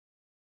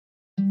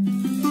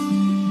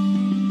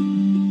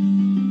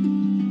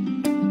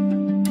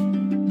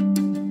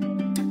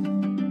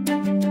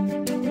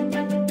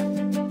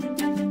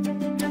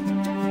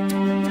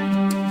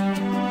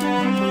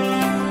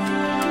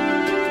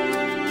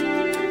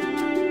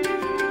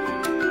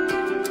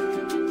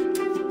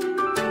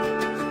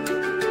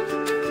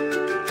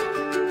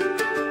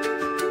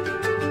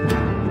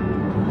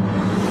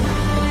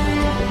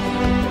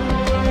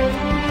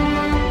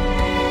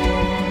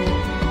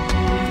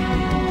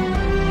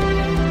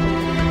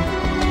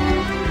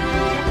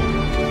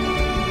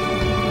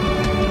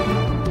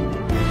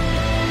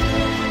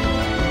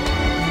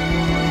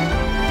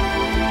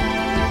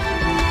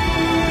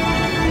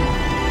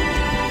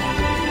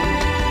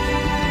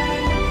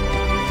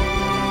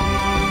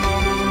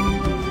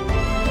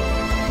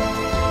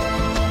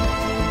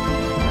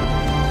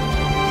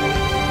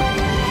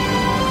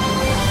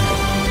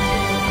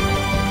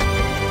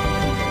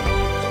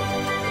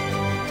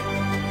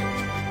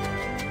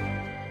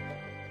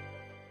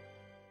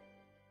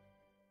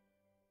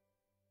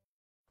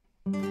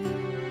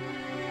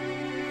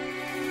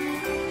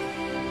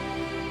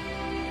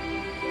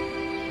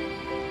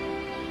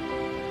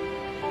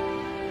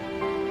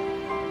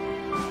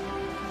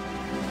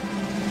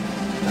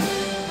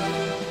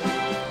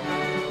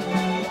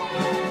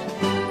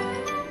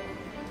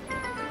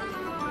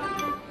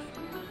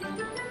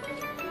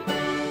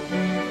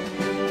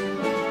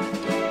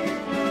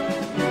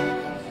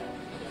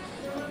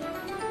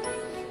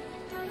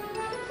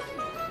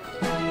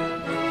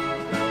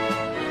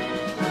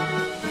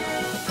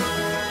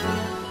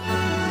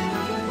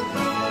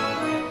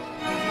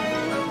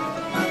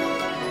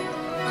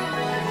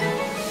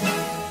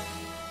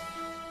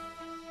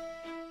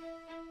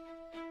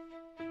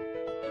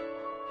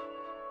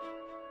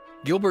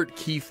Gilbert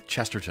Keith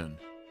Chesterton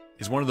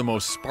is one of the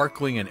most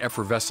sparkling and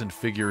effervescent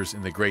figures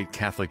in the great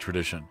Catholic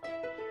tradition.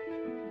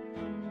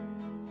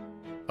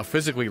 A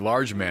physically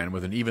large man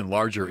with an even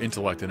larger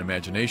intellect and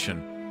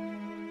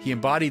imagination, he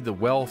embodied the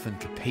wealth and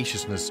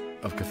capaciousness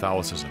of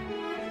Catholicism.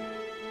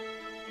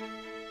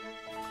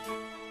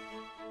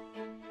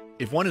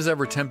 If one is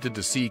ever tempted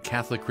to see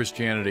Catholic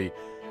Christianity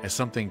as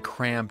something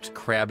cramped,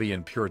 crabby,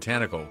 and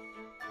puritanical,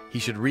 he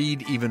should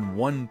read even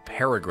one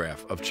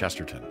paragraph of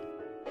Chesterton.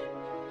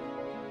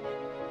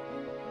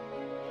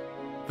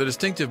 The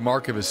distinctive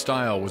mark of his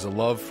style was a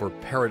love for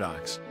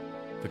paradox,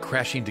 the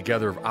crashing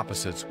together of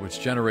opposites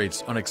which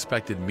generates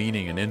unexpected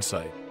meaning and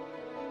insight.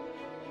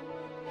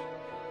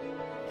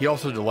 He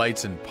also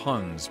delights in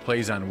puns,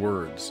 plays on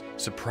words,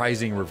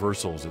 surprising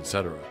reversals,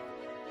 etc.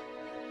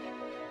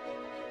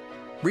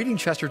 Reading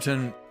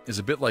Chesterton is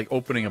a bit like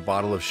opening a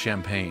bottle of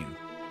champagne,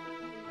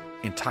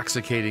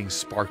 intoxicating,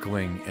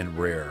 sparkling, and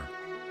rare.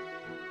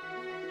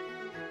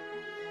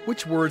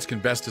 Which words can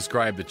best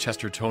describe the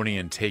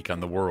Chestertonian take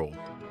on the world?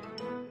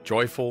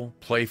 Joyful,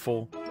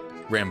 playful,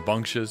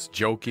 rambunctious,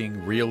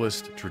 joking,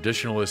 realist,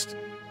 traditionalist,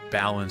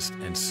 balanced,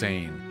 and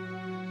sane.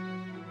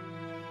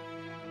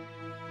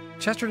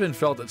 Chesterton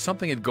felt that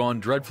something had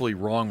gone dreadfully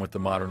wrong with the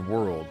modern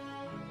world,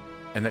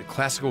 and that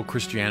classical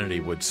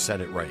Christianity would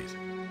set it right.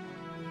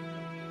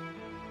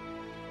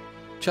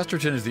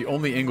 Chesterton is the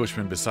only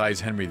Englishman besides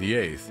Henry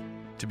VIII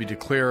to be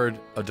declared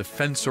a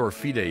defensor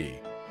fidei,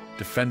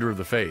 defender of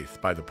the faith,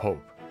 by the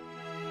Pope.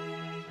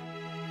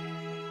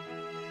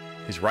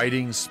 His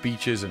writings,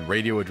 speeches, and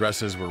radio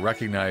addresses were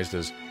recognized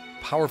as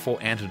powerful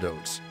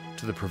antidotes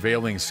to the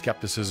prevailing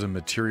skepticism,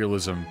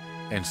 materialism,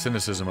 and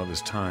cynicism of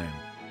his time.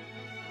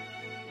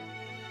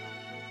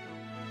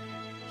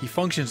 He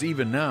functions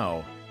even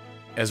now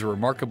as a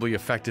remarkably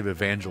effective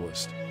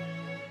evangelist,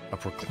 a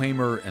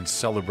proclaimer and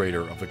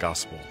celebrator of the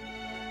gospel.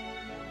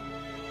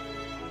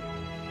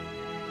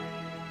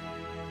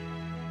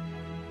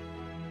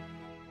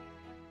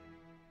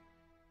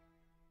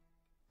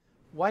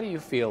 Why do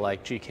you feel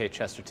like G.K.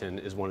 Chesterton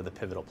is one of the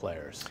pivotal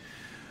players?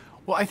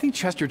 Well, I think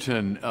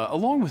Chesterton,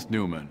 along with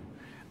Newman,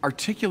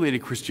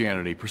 articulated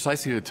Christianity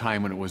precisely at a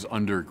time when it was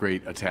under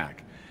great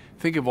attack.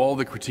 Think of all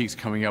the critiques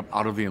coming up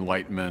out of the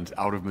Enlightenment,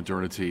 out of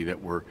modernity,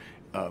 that were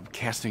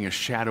casting a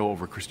shadow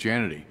over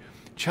Christianity.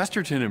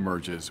 Chesterton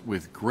emerges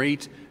with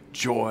great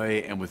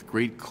joy and with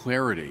great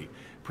clarity,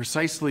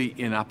 precisely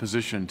in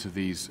opposition to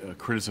these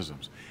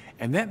criticisms.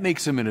 And that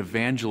makes him an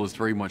evangelist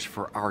very much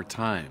for our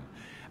time.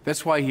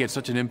 That's why he had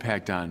such an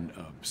impact on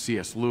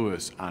C.S.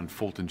 Lewis, on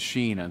Fulton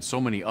Sheen, on so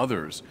many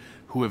others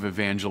who have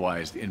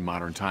evangelized in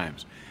modern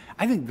times.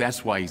 I think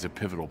that's why he's a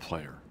pivotal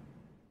player.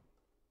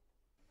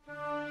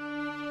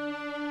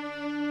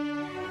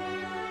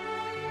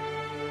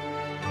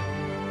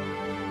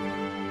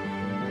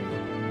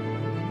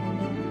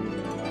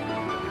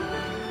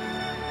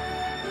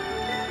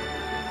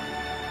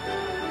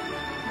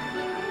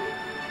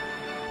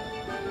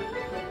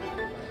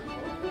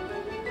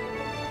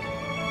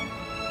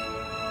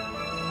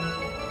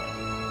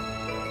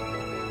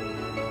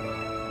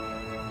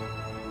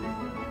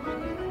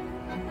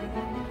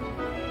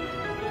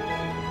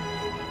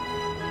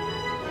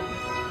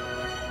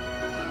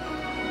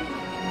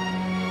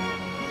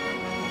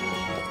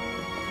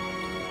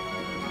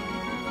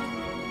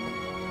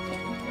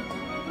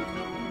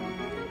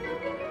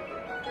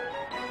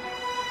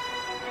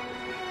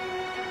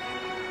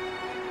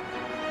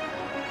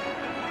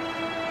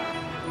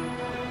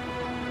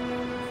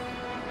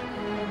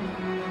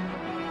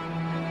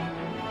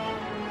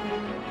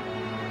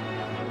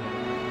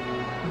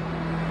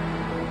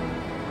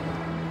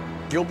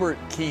 Gilbert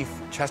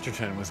Keith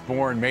Chesterton was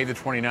born May the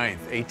 29th,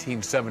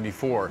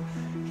 1874,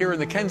 here in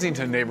the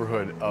Kensington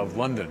neighborhood of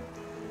London.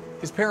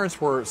 His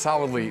parents were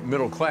solidly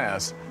middle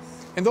class,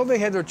 and though they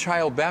had their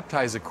child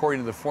baptized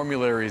according to the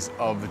formularies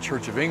of the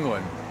Church of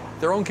England,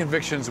 their own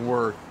convictions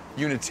were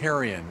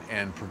Unitarian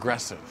and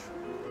progressive.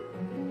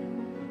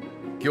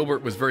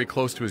 Gilbert was very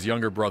close to his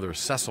younger brother,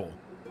 Cecil.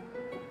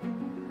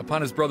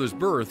 Upon his brother's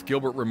birth,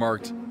 Gilbert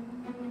remarked,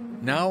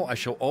 "Now I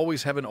shall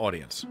always have an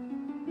audience."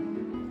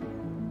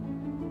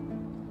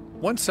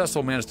 Once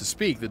Cecil managed to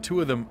speak, the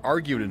two of them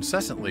argued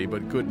incessantly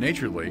but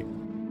good-naturedly,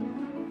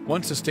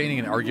 once sustaining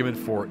an argument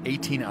for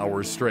 18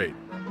 hours straight.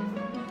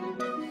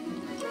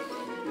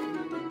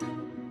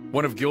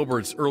 One of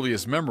Gilbert's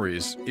earliest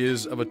memories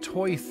is of a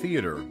toy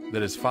theater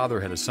that his father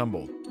had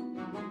assembled.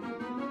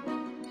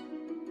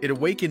 It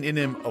awakened in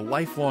him a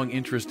lifelong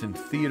interest in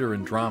theater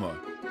and drama,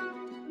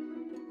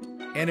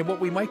 and in what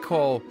we might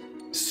call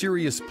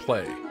serious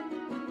play.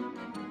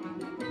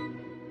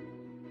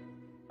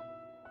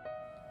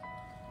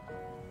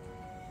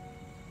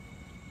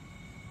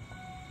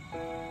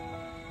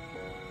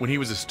 When he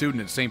was a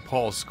student at St.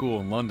 Paul's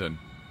School in London,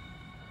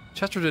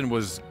 Chesterton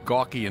was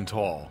gawky and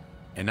tall,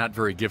 and not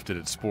very gifted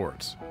at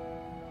sports.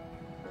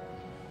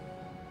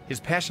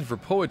 His passion for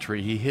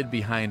poetry he hid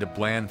behind a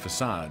bland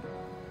facade,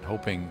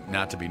 hoping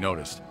not to be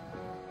noticed.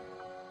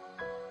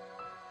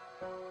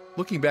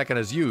 Looking back on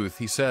his youth,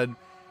 he said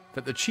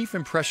that the chief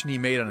impression he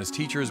made on his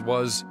teachers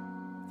was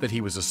that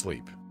he was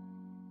asleep.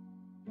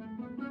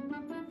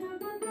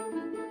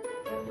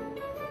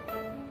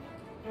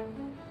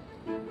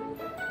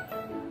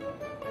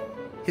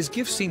 His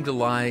gift seemed to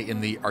lie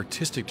in the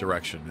artistic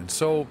direction, and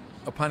so,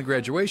 upon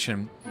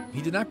graduation,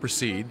 he did not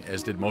proceed,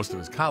 as did most of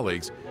his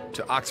colleagues,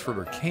 to Oxford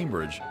or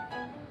Cambridge,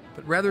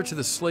 but rather to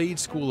the Slade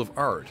School of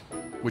Art,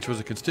 which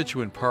was a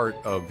constituent part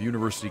of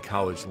University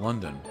College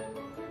London.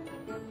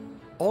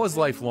 All his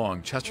life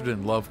long,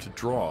 Chesterton loved to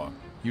draw,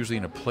 usually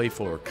in a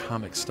playful or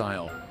comic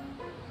style.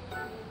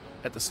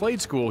 At the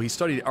Slade School, he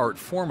studied art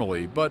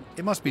formally, but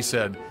it must be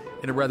said,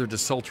 in a rather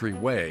desultory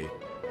way.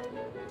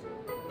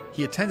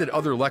 He attended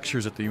other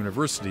lectures at the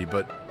university,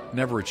 but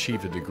never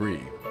achieved a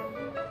degree.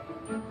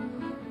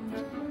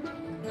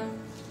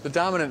 The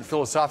dominant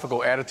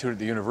philosophical attitude at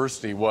the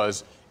university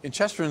was, in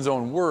Chesterton's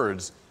own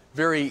words,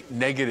 very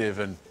negative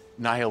and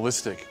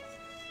nihilistic.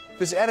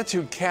 This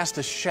attitude cast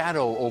a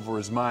shadow over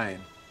his mind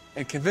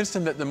and convinced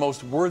him that the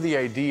most worthy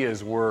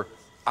ideas were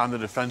on the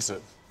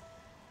defensive.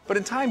 But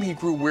in time, he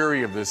grew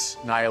weary of this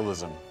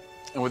nihilism,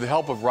 and with the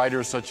help of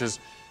writers such as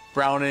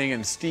Browning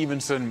and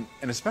Stevenson,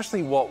 and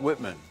especially Walt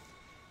Whitman,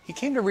 he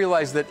came to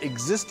realize that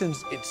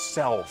existence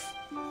itself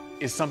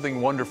is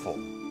something wonderful,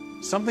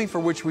 something for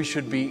which we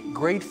should be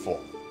grateful.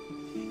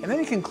 And then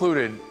he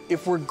concluded,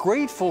 if we're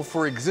grateful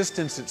for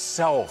existence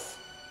itself,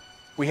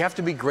 we have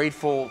to be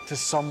grateful to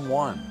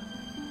someone.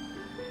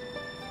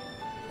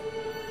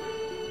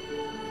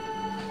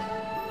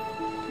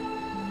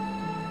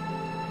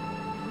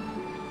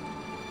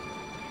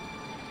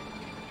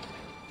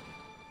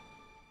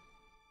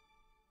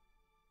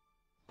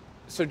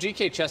 So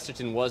G.K.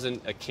 Chesterton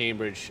wasn't a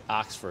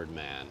Cambridge-Oxford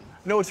man.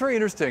 No, it's very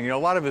interesting. You know, a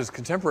lot of his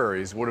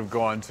contemporaries would have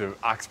gone to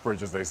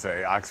Oxbridge, as they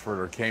say, Oxford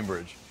or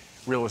Cambridge,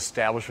 real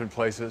establishment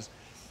places.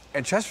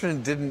 And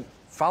Chesterton didn't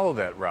follow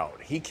that route.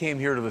 He came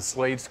here to the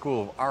Slade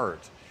School of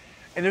Art.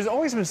 And there's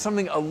always been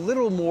something a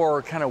little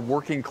more kind of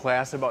working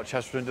class about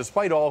Chesterton,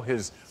 despite all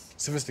his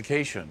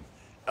sophistication.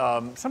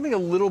 Something a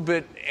little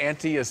bit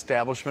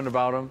anti-establishment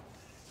about him.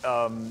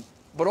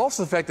 But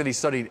also the fact that he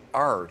studied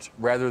art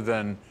rather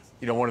than,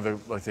 you know, one of the,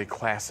 let's say,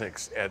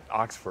 classics at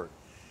Oxford.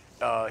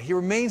 He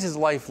remains his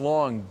life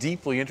long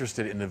deeply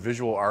interested in the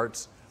visual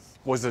arts,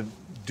 was a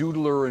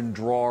doodler and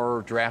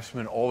drawer,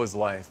 draftsman all his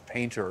life,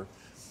 painter.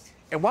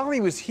 And while he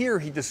was here,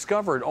 he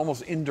discovered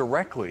almost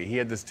indirectly he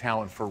had this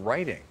talent for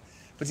writing.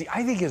 But see,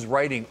 I think his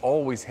writing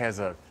always has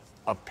a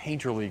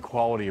painterly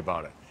quality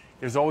about it.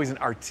 There's always an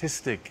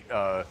artistic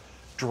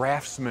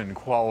draftsman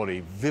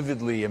quality,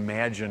 vividly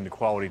imagined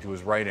quality to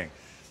his writing.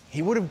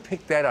 He would have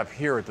picked that up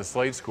here at the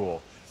Slade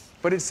School.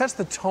 But it sets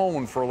the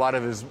tone for a lot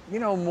of his, you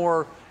know,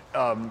 more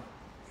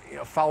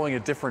following a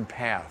different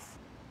path.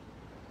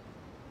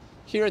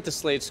 Here at the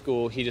Slade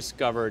School, he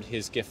discovered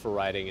his gift for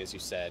writing, as you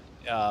said.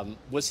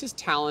 Was his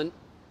talent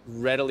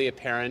readily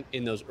apparent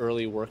in those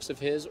early works of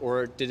his,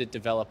 or did it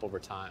develop over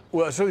time?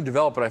 Well, it certainly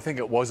developed, but I think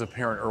it was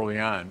apparent early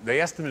on.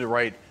 They asked him to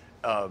write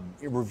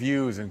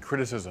reviews and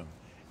criticism,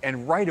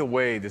 and right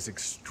away, this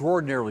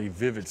extraordinarily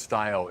vivid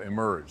style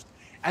emerged.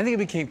 I think it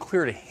became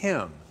clear to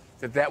him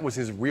that that was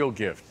his real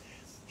gift.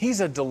 He's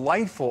a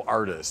delightful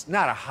artist,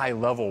 not a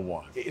high-level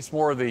one. It's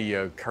more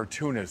the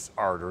cartoonist's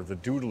art or the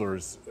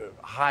doodler's,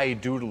 high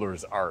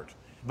doodler's art.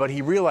 But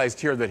he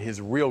realized here that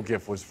his real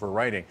gift was for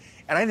writing.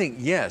 And I think,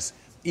 yes,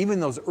 even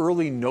those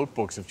early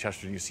notebooks of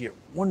Chesterton, you see a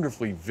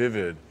wonderfully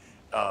vivid,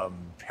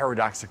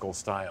 paradoxical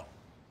style.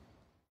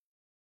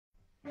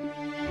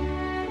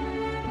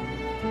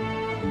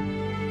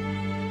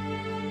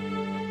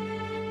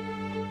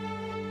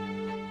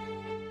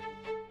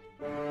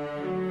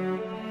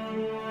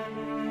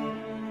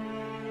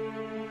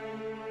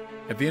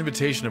 At the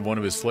invitation of one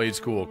of his Slade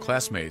School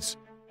classmates,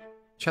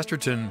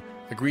 Chesterton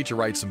agreed to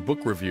write some book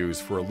reviews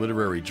for a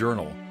literary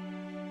journal,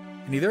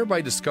 and he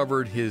thereby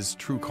discovered his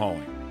true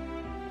calling.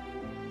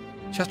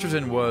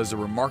 Chesterton was a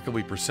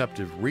remarkably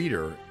perceptive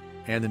reader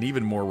and an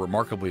even more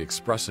remarkably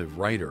expressive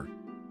writer.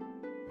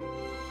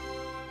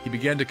 He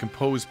began to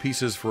compose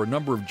pieces for a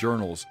number of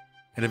journals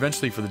and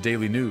eventually for the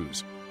Daily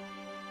News,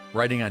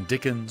 writing on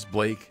Dickens,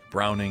 Blake,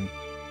 Browning,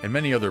 and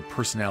many other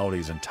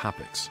personalities and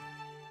topics.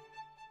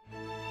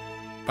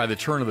 By the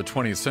turn of the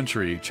 20th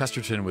century,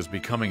 Chesterton was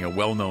becoming a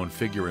well-known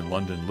figure in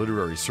London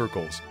literary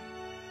circles.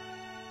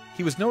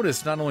 He was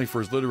noticed not only for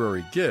his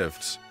literary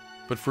gifts,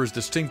 but for his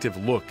distinctive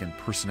look and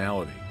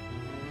personality.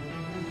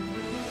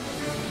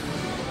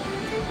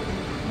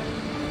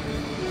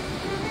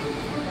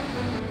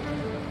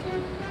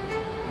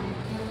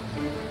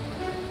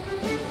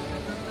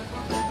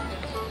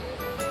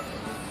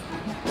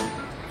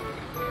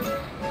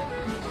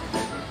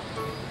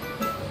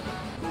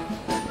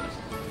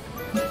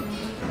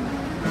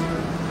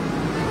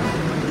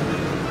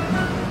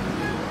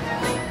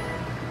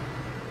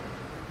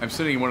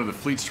 sitting in one of the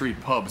Fleet Street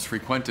pubs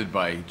frequented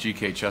by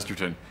G.K.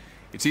 Chesterton.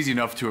 It's easy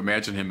enough to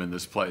imagine him in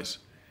this place.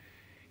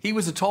 He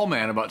was a tall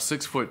man, about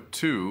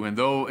 6'2", and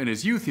though in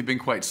his youth he'd been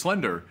quite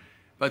slender,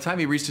 by the time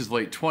he reached his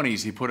late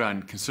 20s, he put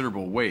on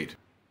considerable weight.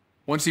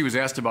 Once he was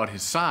asked about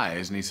his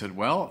size, and he said,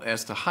 well,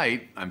 as to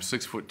height, I'm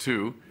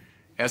 6'2".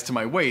 As to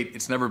my weight,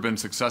 it's never been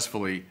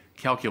successfully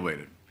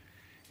calculated.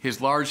 His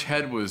large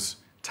head was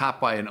topped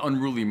by an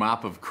unruly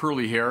mop of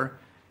curly hair.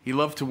 He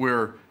loved to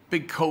wear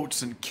big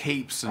coats and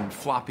capes and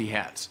floppy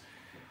hats.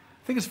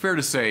 I think it's fair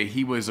to say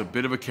he was a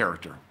bit of a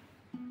character.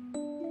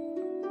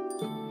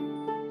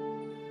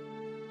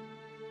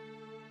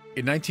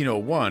 In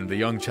 1901, the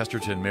young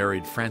Chesterton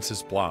married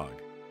Frances Blogg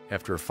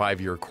after a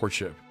 5-year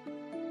courtship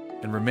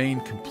and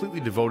remained completely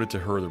devoted to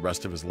her the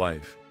rest of his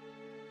life.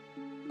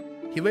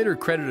 He later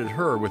credited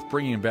her with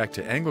bringing him back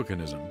to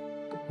Anglicanism,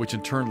 which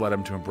in turn led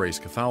him to embrace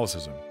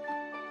Catholicism.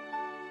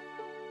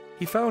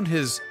 He found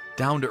his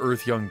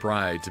down-to-earth young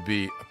bride to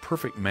be a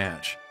perfect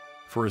match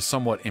for his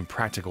somewhat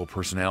impractical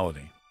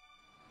personality.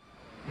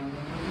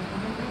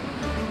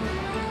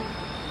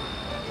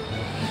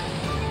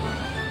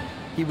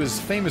 He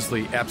was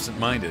famously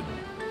absent-minded,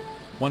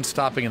 once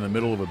stopping in the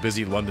middle of a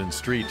busy London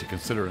street to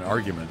consider an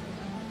argument,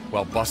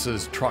 while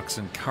buses, trucks,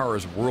 and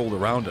cars whirled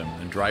around him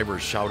and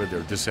drivers shouted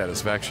their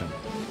dissatisfaction.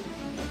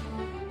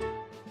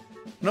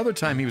 Another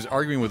time he was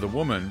arguing with a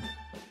woman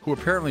who,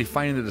 apparently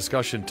finding the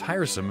discussion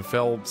tiresome,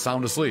 fell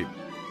sound asleep.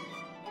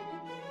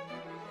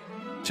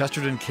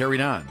 Chesterton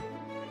carried on,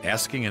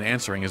 asking and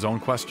answering his own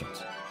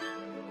questions.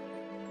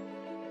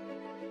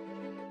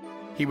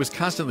 He was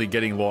constantly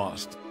getting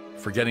lost,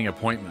 forgetting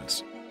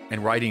appointments,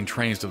 and riding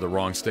trains to the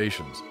wrong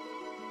stations.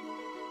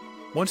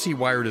 Once he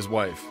wired his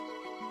wife,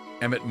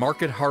 "I'm at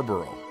Market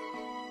Harborough.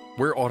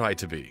 Where ought I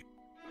to be?"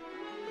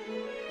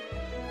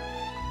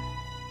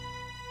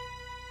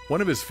 One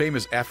of his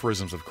famous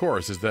aphorisms, of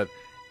course, is that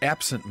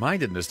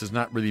absent-mindedness does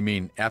not really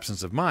mean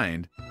absence of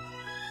mind,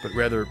 but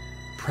rather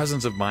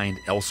presence of mind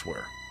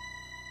elsewhere.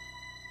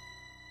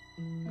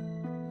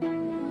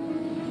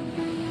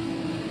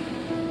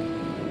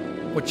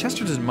 What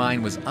Chesterton's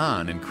mind was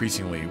on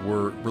increasingly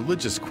were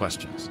religious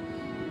questions.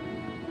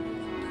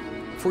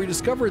 For he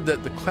discovered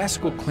that the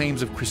classical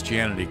claims of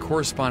Christianity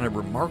corresponded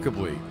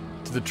remarkably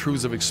to the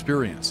truths of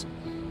experience.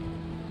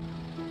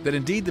 That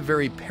indeed the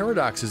very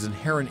paradoxes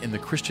inherent in the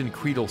Christian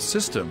creedal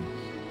system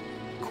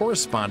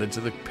corresponded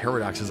to the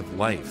paradoxes of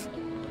life.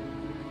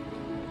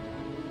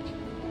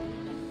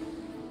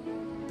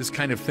 This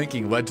kind of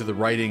thinking led to the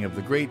writing of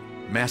the great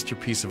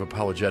masterpiece of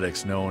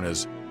apologetics known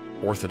as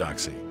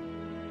orthodoxy.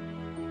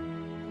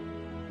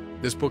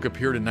 This book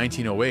appeared in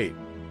 1908,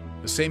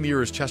 the same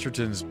year as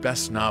Chesterton's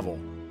best novel,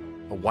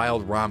 a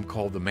wild romp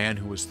called The Man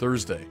Who Was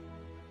Thursday,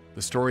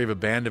 the story of a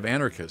band of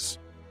anarchists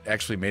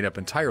actually made up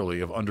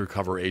entirely of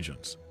undercover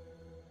agents.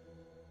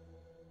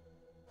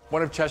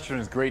 One of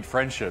Chesterton's great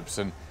friendships,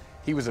 and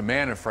he was a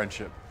man of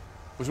friendship,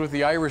 was with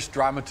the Irish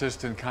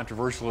dramatist and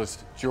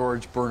controversialist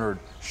George Bernard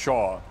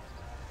Shaw.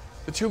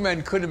 The two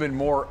men couldn't have been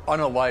more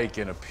unalike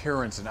in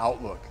appearance and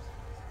outlook.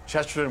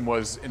 Chesterton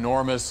was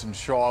enormous and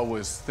Shaw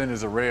was thin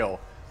as a rail.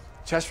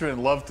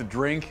 Chesterton loved to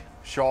drink,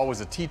 Shaw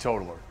was a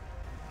teetotaler.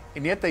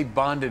 And yet they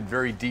bonded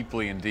very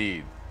deeply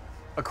indeed.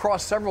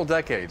 Across several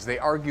decades, they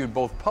argued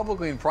both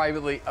publicly and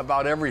privately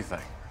about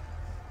everything.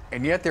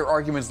 And yet their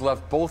arguments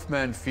left both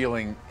men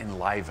feeling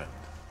enlivened.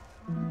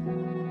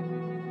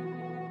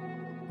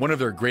 One of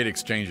their great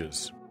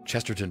exchanges,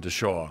 Chesterton to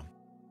Shaw.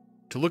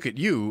 "To look at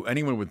you,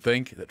 anyone would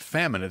think that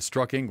famine had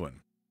struck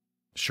England."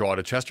 Shaw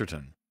to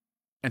Chesterton.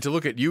 "And to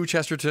look at you,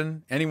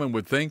 Chesterton, anyone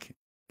would think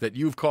that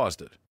you've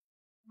caused it."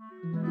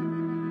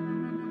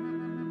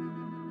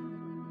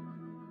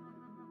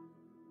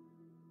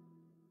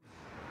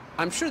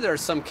 I'm sure there are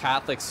some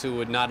Catholics who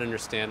would not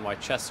understand why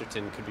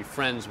Chesterton could be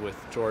friends with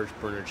George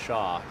Bernard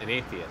Shaw, an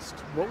atheist.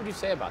 What would you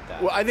say about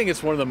that? Well, I think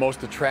it's one of the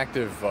most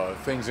attractive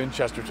things in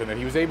Chesterton, that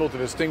he was able to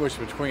distinguish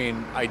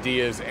between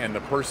ideas and the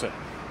person.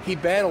 He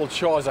battled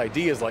Shaw's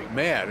ideas like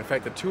mad. In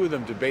fact, the two of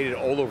them debated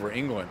all over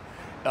England.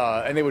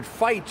 And they would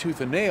fight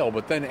tooth and nail,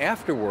 but then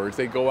afterwards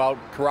they'd go out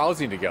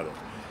carousing together.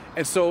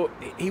 And so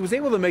he was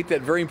able to make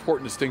that very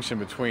important distinction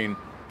between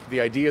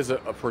the ideas a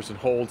person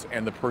holds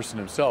and the person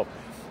himself.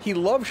 He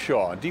loved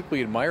Shaw and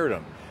deeply admired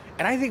him.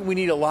 And I think we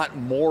need a lot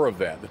more of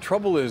that. The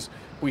trouble is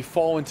we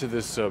fall into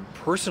this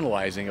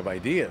personalizing of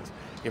ideas.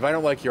 If I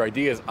don't like your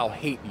ideas, I'll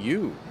hate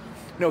you.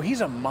 No,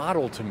 he's a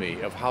model to me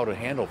of how to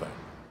handle that.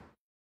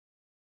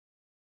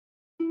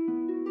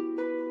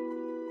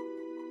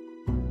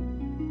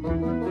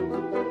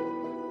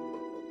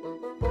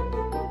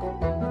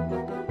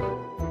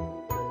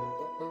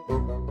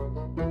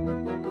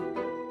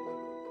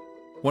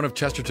 One of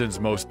Chesterton's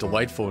most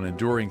delightful and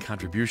enduring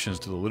contributions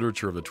to the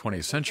literature of the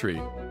 20th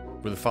century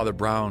were the Father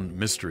Brown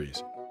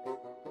mysteries.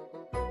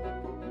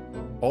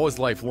 All his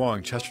life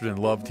long, Chesterton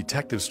loved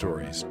detective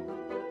stories,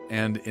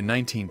 and in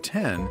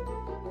 1910,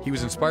 he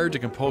was inspired to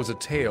compose a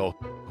tale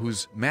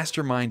whose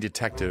mastermind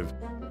detective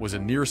was a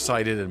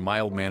nearsighted and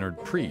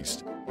mild-mannered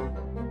priest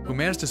who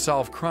managed to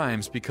solve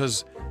crimes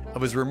because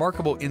of his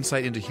remarkable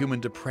insight into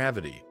human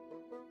depravity,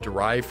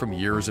 derived from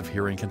years of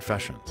hearing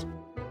confessions.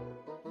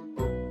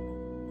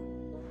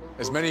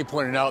 As many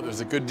pointed out, there's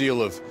a good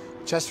deal of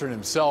Chesterton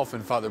himself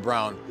in Father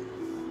Brown,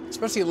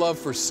 especially a love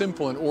for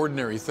simple and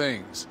ordinary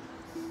things,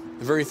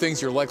 the very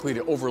things you're likely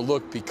to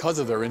overlook because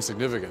of their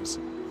insignificance,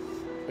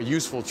 a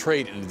useful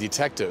trait in a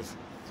detective.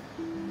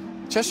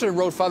 Chesterton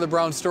wrote Father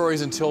Brown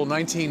stories until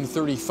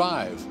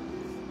 1935,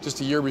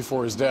 just a year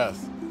before his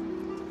death,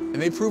 and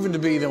they've proven to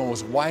be the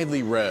most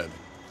widely read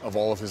of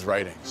all of his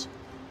writings.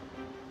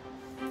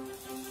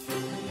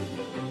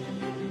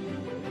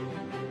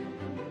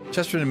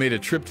 Chesterton made a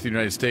trip to the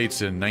United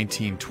States in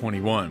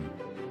 1921.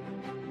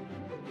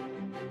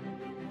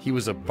 He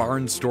was a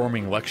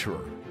barnstorming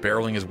lecturer,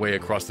 barreling his way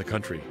across the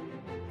country,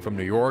 from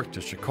New York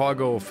to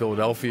Chicago,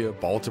 Philadelphia,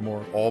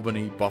 Baltimore,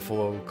 Albany,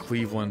 Buffalo,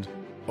 Cleveland,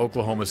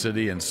 Oklahoma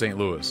City, and St.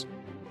 Louis.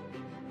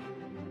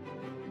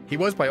 He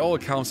was, by all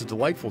accounts, a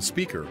delightful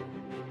speaker,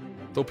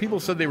 though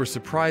people said they were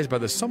surprised by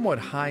the somewhat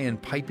high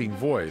and piping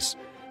voice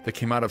that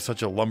came out of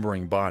such a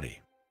lumbering body.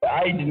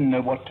 I didn't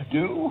know what to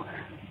do.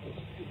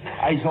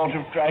 I thought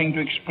of trying to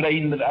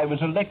explain that I was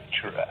a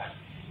lecturer,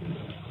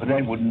 but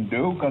that wouldn't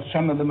do because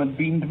some of them had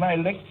been to my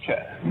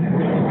lecture.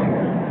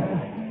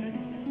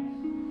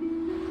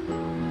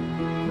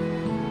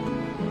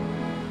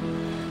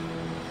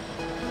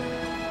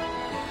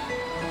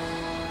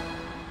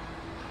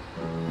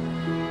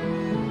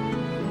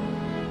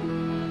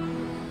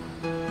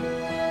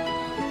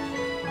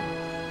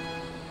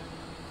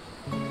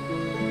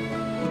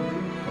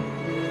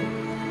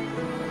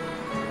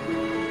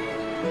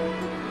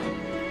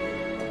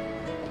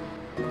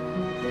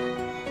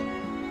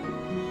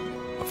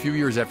 A few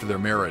years after their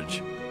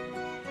marriage,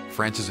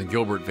 Frances and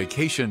Gilbert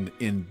vacationed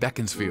in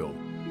Beaconsfield,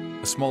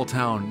 a small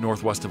town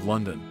northwest of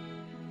London.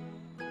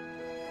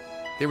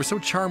 They were so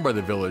charmed by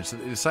the village that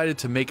they decided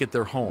to make it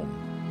their home.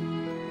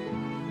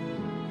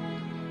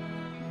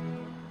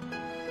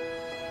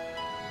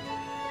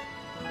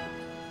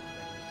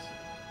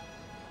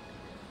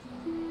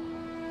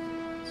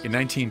 In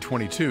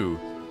 1922,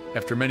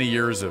 after many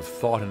years of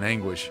thought and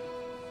anguish,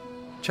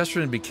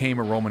 Chesterton became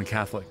a Roman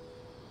Catholic.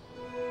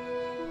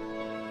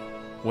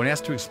 When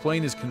asked to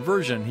explain his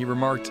conversion, he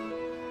remarked,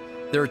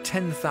 "There are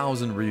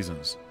 10,000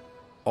 reasons,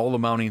 all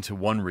amounting to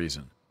one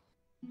reason,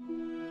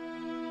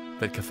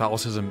 that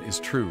Catholicism is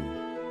true."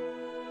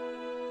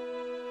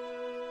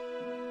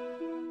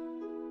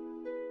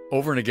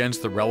 Over and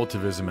against the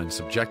relativism and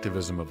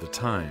subjectivism of the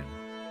time,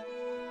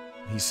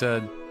 he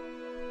said,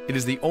 "It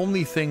is the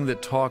only thing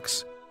that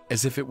talks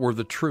as if it were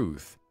the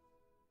truth,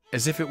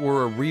 as if it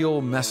were a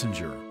real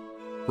messenger,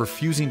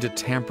 refusing to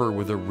tamper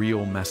with a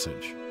real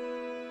message."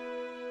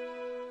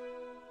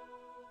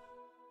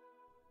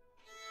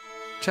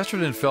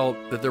 Chesterton felt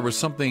that there was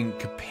something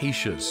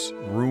capacious,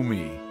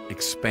 roomy,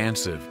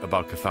 expansive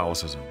about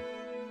Catholicism.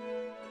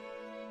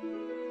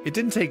 It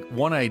didn't take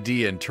one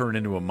idea and turn it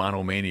into a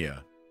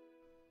monomania.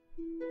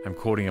 I'm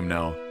quoting him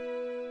now.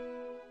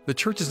 "The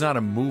church is not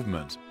a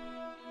movement,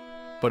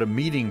 but a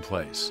meeting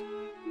place,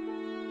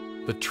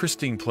 the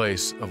trysting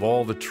place of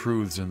all the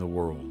truths in the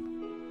world."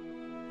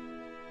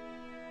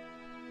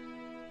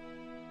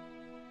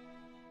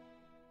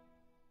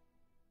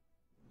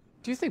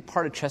 Do you think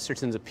part of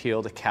Chesterton's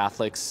appeal to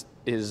Catholics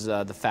is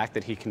the fact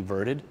that he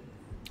converted?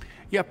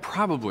 Yeah,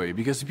 probably,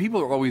 because people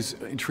are always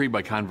intrigued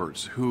by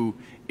converts who,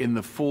 in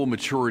the full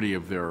maturity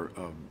of their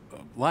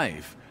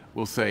life,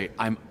 will say,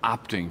 "I'm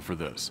opting for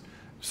this."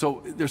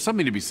 So there's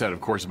something to be said,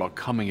 of course, about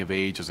coming of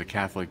age as a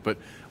Catholic, but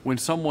when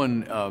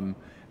someone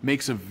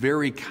makes a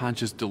very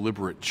conscious,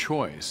 deliberate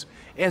choice,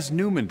 as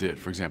Newman did,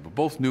 for example,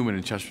 both Newman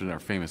and Chesterton are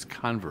famous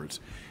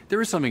converts,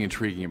 there is something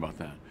intriguing about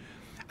that.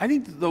 I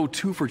think, though,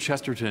 too, for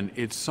Chesterton,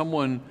 it's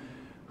someone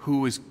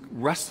who is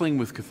wrestling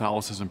with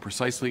Catholicism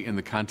precisely in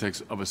the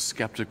context of a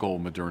skeptical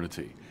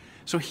modernity.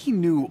 So he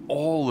knew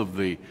all of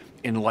the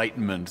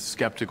Enlightenment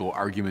skeptical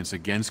arguments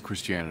against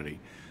Christianity,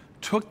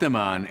 took them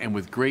on, and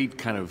with great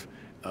kind of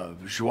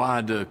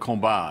joie de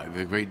combat,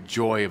 the great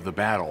joy of the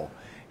battle,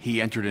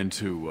 he entered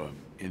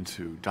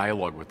into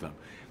dialogue with them.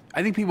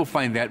 I think people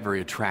find that very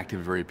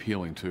attractive, very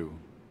appealing, too.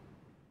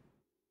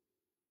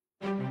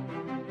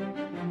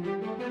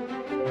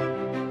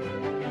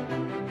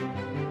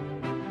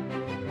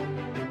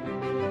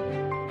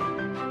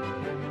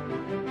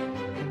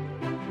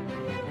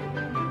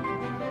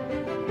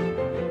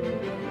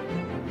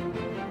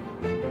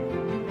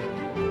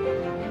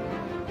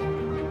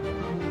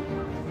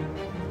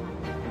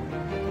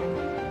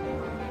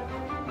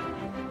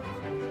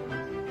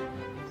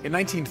 In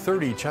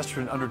 1930,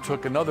 Chesterton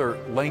undertook another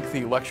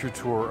lengthy lecture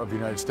tour of the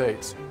United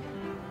States,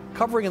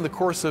 covering in the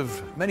course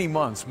of many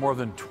months more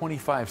than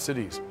 25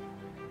 cities.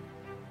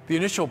 The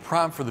initial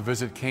prompt for the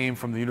visit came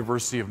from the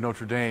University of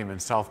Notre Dame in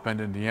South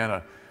Bend,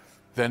 Indiana,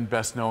 then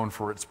best known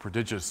for its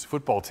prodigious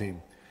football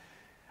team.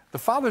 The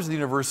fathers of the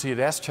university had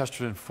asked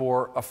Chesterton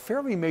for a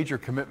fairly major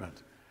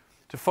commitment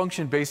to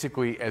function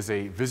basically as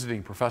a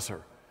visiting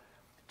professor.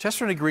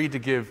 Chesterton agreed to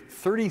give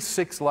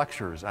 36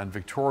 lectures on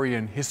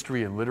Victorian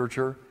history and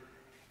literature,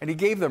 and he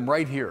gave them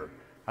right here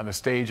on the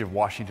stage of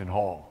Washington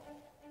Hall.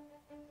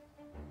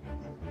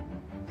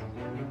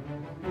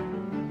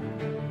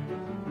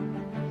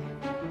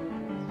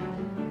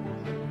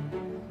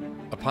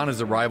 Upon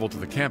his arrival to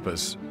the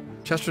campus,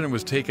 Chesterton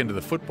was taken to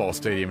the football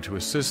stadium to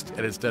assist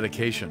at its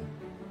dedication.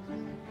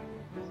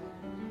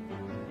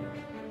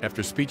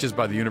 After speeches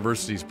by the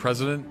university's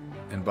president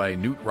and by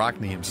Newt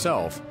Rockne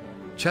himself,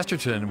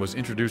 Chesterton was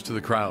introduced to the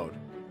crowd,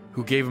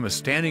 who gave him a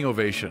standing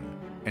ovation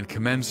and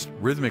commenced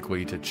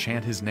rhythmically to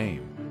chant his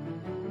name.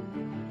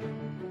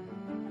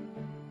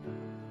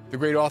 The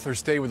great author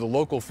stayed with a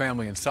local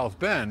family in South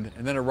Bend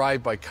and then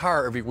arrived by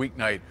car every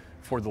weeknight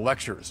for the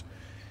lectures.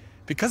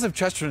 Because of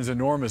Chesterton's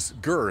enormous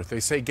girth,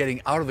 they say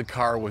getting out of the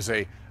car was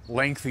a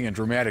lengthy and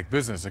dramatic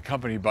business,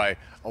 accompanied by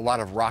a lot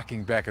of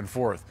rocking back and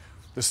forth.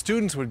 The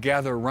students would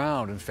gather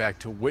around, in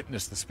fact, to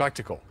witness the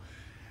spectacle.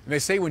 And they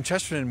say when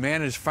Chesterton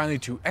managed finally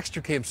to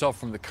extricate himself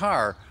from the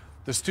car,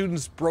 the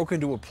students broke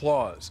into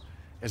applause,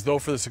 as though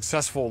for the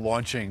successful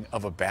launching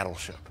of a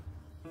battleship.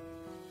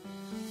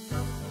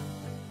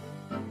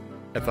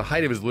 At the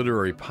height of his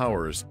literary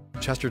powers,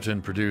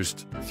 Chesterton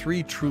produced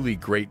 3 truly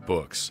great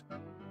books: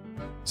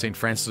 St.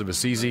 Francis of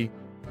Assisi,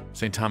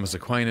 St. Thomas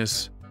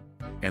Aquinas,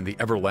 and The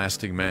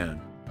Everlasting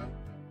Man.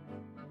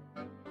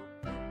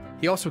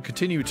 He also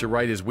continued to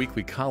write his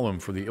weekly column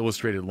for the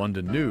Illustrated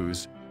London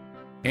News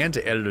and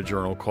to edit a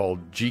journal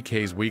called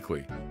GK's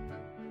Weekly.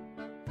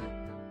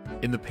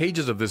 In the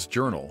pages of this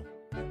journal,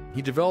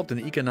 he developed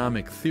an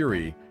economic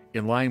theory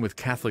in line with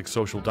Catholic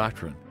social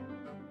doctrine.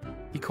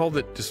 He called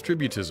it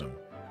distributism,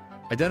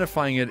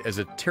 identifying it as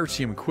a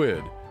tertium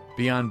quid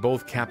beyond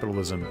both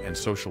capitalism and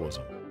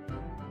socialism.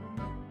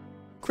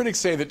 Critics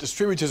say that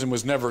distributism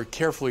was never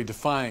carefully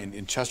defined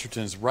in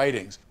Chesterton's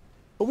writings,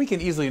 but we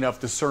can easily enough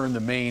discern the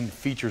main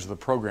features of the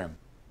program.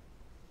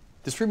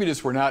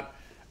 Distributists were not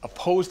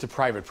opposed to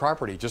private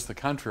property, just the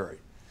contrary,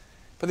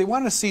 but they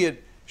wanted to see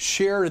it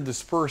shared and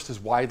dispersed as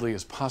widely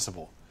as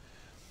possible.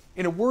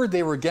 In a word,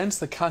 they were against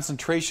the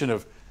concentration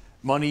of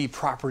money,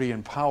 property,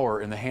 and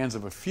power in the hands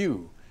of a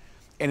few,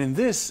 and in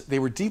this, they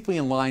were deeply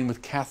in line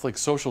with Catholic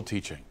social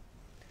teaching,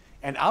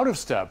 and out of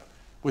step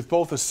with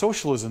both a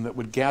socialism that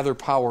would gather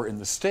power in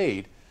the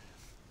state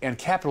and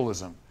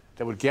capitalism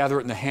that would gather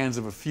it in the hands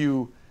of a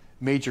few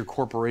major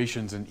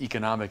corporations and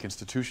economic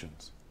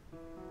institutions.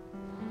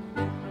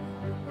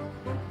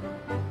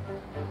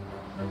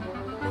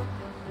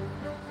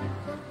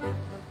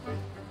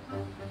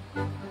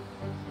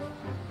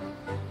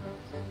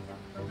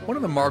 One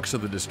of the marks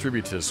of the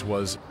distributists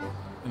was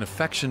an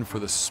affection for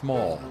the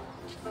small,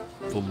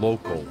 the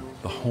local,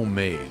 the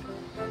homemade.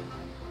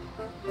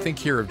 Think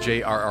here of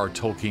J.R.R.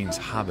 Tolkien's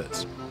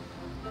hobbits,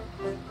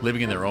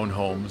 living in their own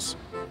homes,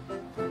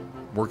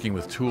 working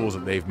with tools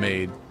that they've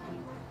made,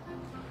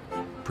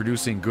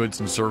 producing goods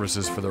and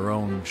services for their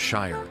own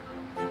shire.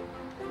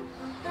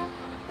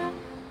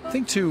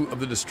 Think, too,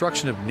 of the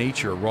destruction of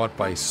nature wrought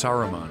by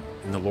Saruman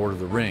in The Lord of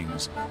the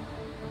Rings,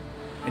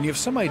 and you have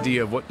some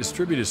idea of what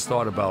distributists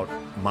thought about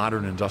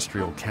modern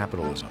industrial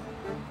capitalism.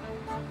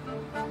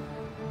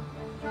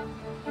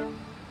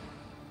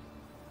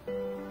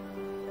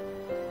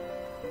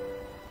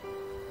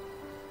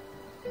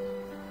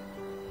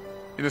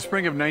 In the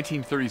spring of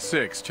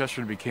 1936,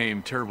 Chesterton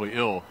became terribly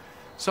ill,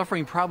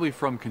 suffering probably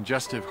from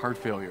congestive heart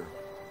failure.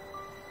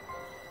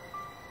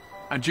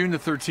 On June the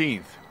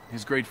 13th,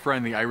 his great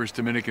friend, the Irish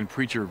Dominican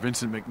preacher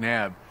Vincent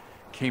McNabb,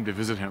 came to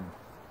visit him.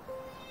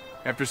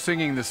 After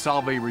singing the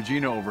Salve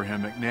Regina over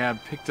him,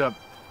 McNabb picked up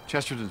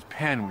Chesterton's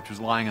pen, which was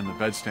lying on the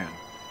bedstand,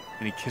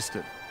 and he kissed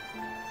it.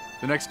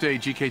 The next day,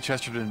 G.K.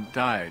 Chesterton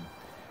died.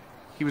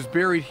 He was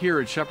buried here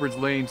at Shepherd's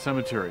Lane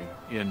Cemetery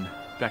in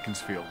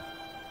Beaconsfield.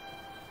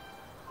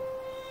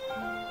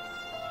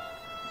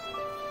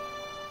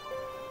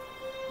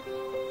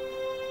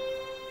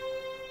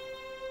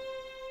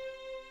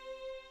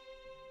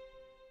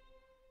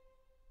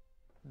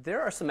 There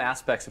are some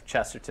aspects of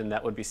Chesterton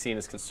that would be seen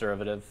as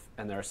conservative,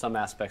 and there are some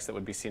aspects that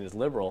would be seen as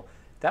liberal.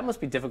 That must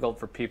be difficult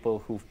for people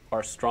who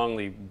are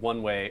strongly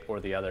one way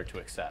or the other to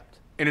accept.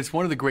 And it's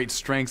one of the great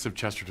strengths of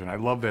Chesterton. I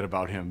love that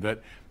about him,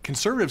 that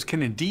conservatives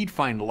can indeed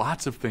find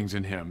lots of things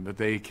in him that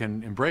they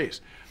can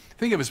embrace.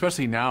 Think of,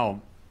 especially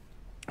now,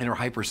 in our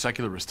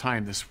hyper-secularist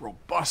time, this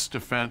robust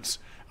defense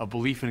of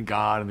belief in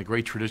God and the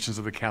great traditions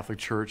of the Catholic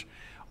Church.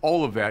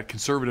 All of that,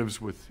 conservatives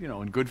with,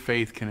 in good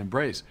faith can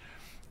embrace.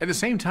 At the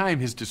same time,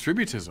 his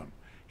distributism,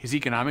 his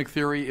economic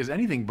theory is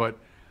anything but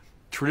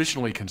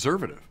traditionally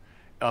conservative.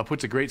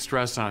 Puts a great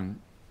stress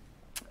on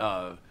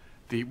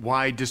the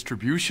wide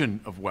distribution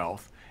of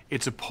wealth.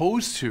 It's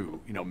opposed to,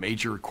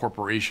 major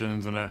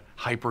corporations and a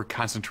hyper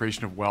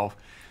concentration of wealth.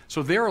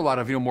 So there, a lot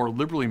of, more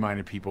liberally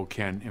minded people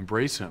can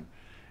embrace him.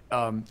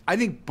 I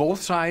think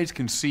both sides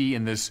can see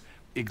in this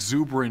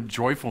exuberant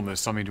joyfulness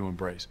something to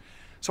embrace.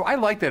 So I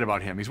like that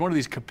about him. He's one of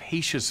these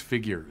capacious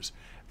figures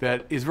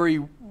that is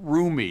very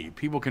roomy.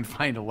 People can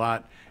find a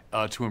lot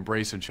to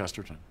embrace in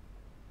Chesterton.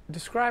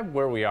 Describe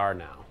where we are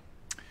now.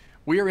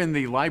 We are in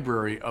the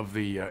library of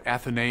the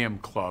Athenaeum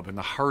Club in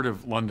the heart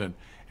of London.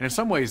 And in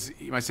some ways,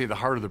 you might say the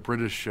heart of the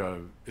British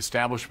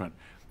establishment.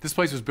 This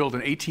place was built in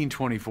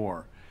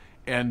 1824.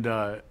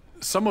 And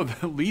some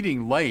of the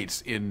leading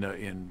lights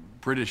in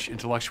British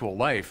intellectual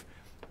life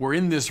were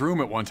in this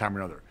room at one time or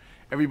another.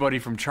 Everybody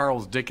from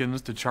Charles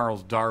Dickens to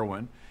Charles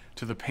Darwin,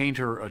 to the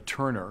painter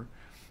Turner,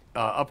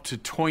 up to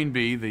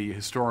Toynbee, the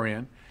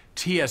historian.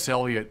 T.S.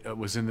 Eliot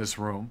was in this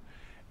room,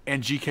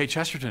 and G.K.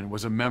 Chesterton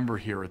was a member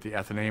here at the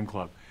Athenaeum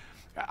Club.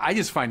 I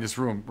just find this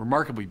room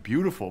remarkably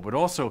beautiful, but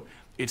also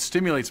it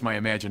stimulates my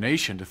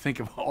imagination to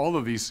think of all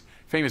of these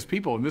famous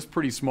people in this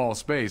pretty small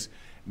space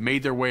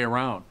made their way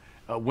around.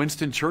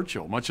 Winston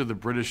Churchill, much of the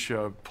British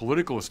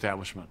political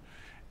establishment.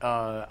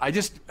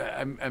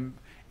 I'm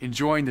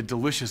enjoying the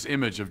delicious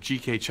image of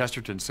G.K.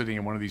 Chesterton sitting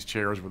in one of these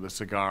chairs with a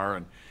cigar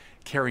and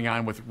carrying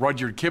on with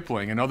Rudyard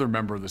Kipling, another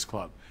member of this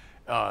club.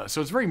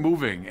 So it's very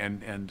moving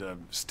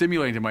and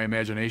stimulating to my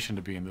imagination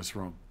to be in this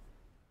room.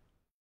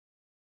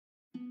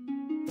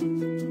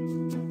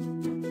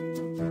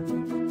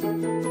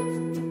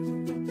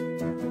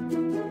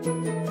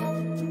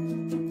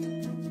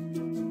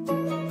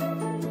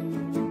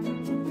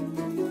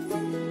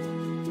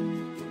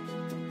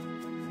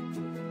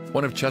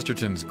 One of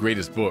Chesterton's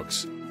greatest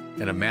books,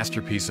 and a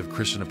masterpiece of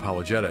Christian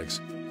apologetics,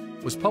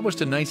 was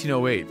published in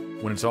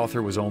 1908 when its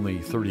author was only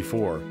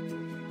 34.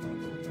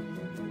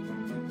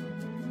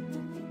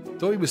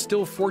 Though he was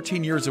still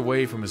 14 years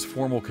away from his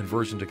formal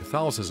conversion to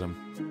Catholicism,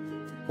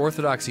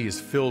 orthodoxy is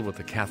filled with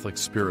the Catholic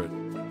spirit.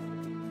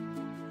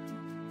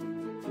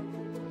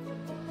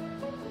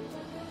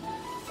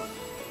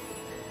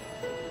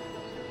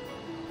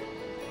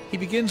 He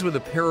begins with a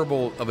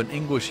parable of an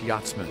English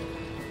yachtsman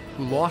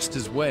who lost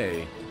his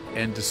way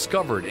and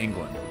discovered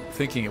England,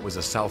 thinking it was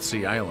a South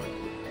Sea island.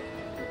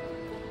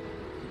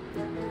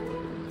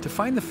 To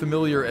find the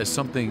familiar as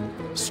something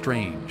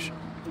strange,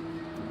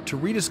 to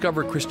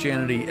rediscover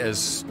Christianity as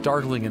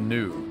startling and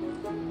new,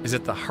 is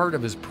at the heart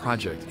of his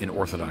project in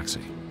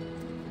orthodoxy.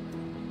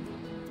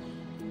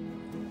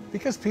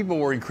 Because people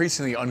were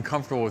increasingly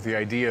uncomfortable with the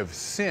idea of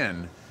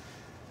sin,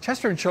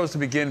 Chesterton chose to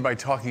begin by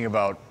talking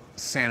about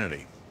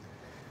sanity.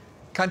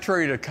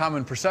 Contrary to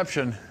common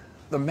perception,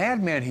 the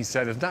madman, he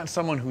said, is not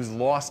someone who's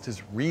lost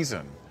his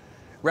reason.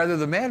 Rather,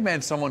 the madman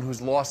is someone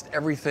who's lost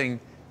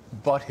everything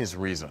but his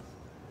reason.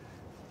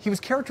 He was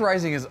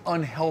characterizing as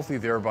unhealthy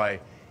thereby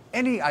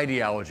any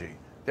ideology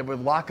that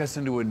would lock us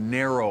into a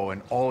narrow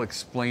and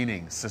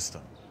all-explaining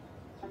system.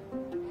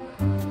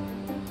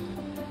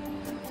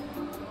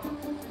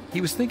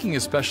 He was thinking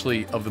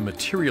especially of the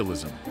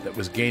materialism that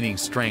was gaining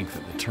strength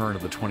at the turn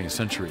of the 20th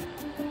century.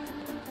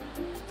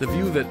 The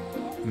view that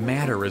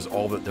matter is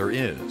all that there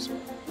is.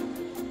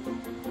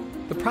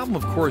 The problem,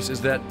 of course, is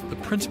that the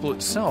principle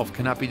itself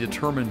cannot be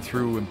determined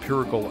through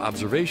empirical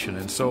observation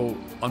and so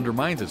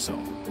undermines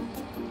itself.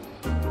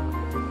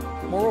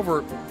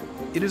 Moreover,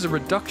 it is a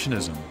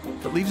reductionism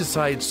that leaves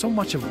aside so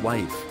much of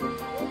life: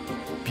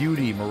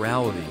 beauty,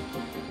 morality,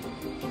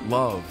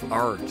 love,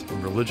 art,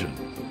 and religion.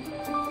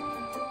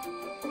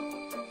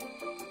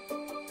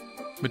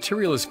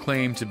 Materialists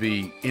claim to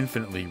be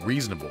infinitely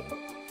reasonable,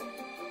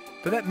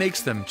 but that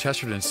makes them,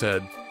 Chesterton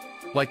said,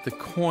 like the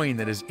coin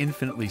that is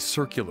infinitely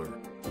circular,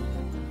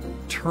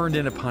 turned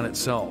in upon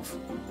itself,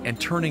 and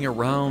turning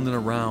around and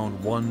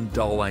around one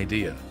dull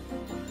idea.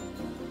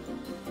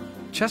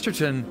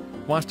 Chesterton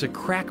wants to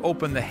crack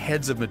open the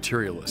heads of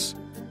materialists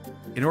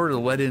in order to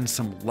let in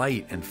some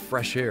light and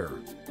fresh air.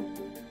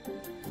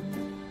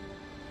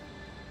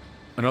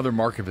 Another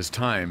mark of his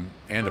time,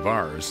 and of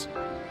ours,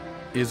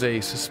 is a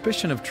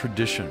suspicion of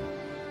tradition.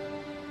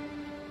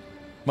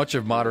 Much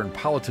of modern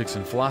politics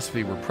and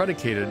philosophy were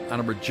predicated on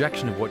a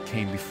rejection of what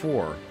came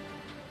before.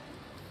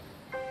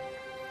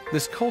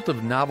 This cult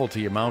of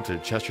novelty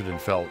amounted, Chesterton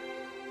felt,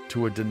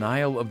 to a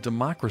denial of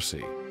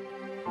democracy,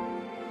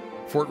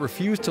 for it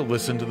refused to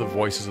listen to the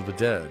voices of the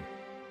dead.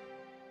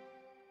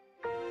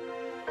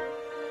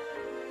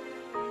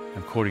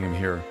 I'm quoting him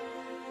here.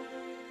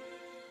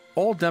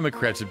 All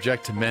Democrats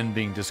object to men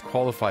being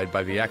disqualified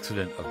by the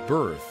accident of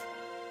birth.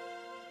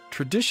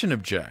 Tradition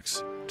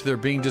objects to their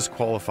being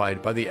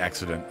disqualified by the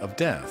accident of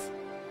death.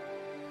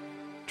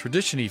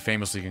 Tradition, he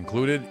famously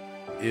concluded,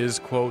 is,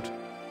 quote,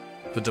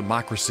 the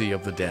democracy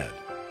of the dead.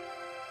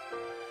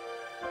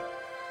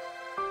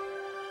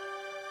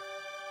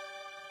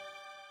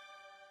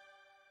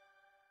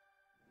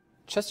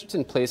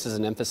 Chesterton places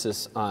an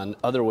emphasis on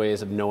other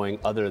ways of knowing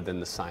other than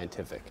the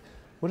scientific.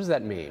 What does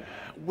that mean?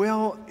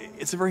 Well,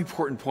 it's a very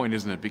important point,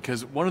 isn't it?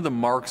 Because one of the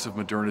marks of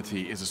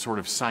modernity is a sort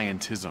of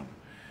scientism,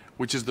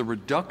 which is the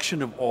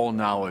reduction of all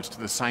knowledge to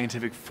the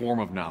scientific form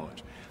of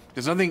knowledge.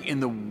 There's nothing in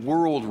the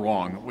world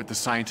wrong with the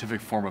scientific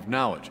form of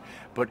knowledge,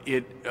 but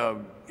it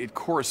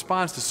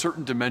corresponds to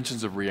certain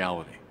dimensions of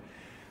reality.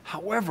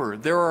 However,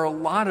 there are a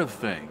lot of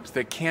things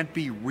that can't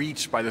be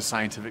reached by the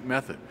scientific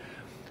method.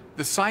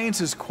 The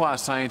sciences qua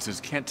sciences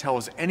can't tell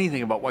us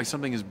anything about why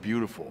something is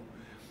beautiful,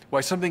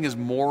 why something is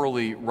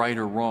morally right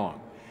or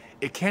wrong.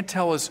 It can't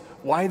tell us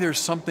why there's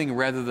something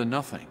rather than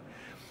nothing.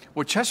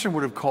 What Chesterton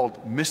would have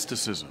called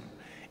mysticism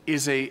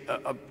is a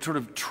sort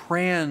of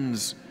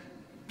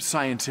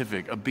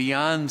trans-scientific, a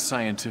beyond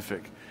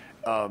scientific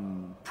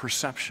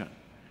perception.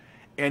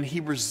 And he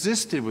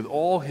resisted with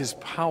all his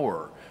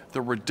power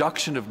the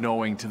reduction of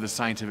knowing to the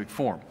scientific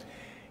form.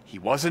 He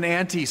wasn't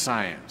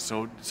anti-science,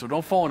 so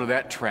don't fall into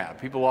that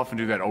trap. People often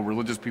do that. Oh,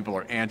 religious people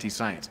are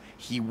anti-science.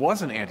 He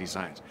wasn't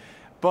anti-science.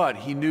 But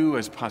he knew,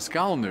 as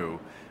Pascal knew,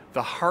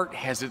 the heart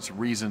has its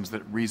reasons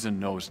that reason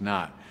knows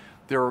not.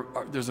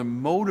 There's a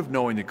mode of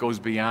knowing that goes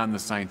beyond the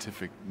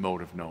scientific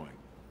mode of knowing.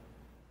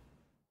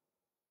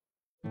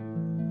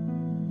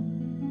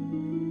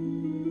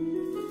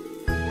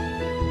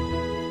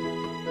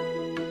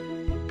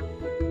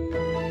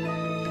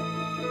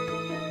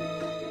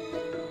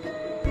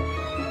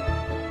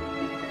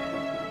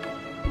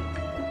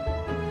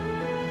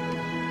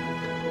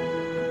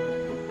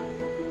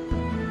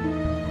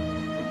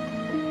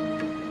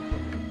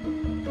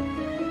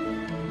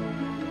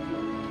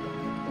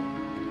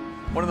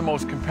 One of the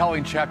most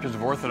compelling chapters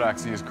of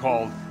orthodoxy is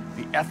called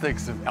The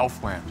Ethics of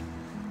Elfland.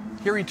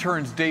 Here he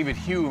turns David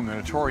Hume, the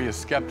notorious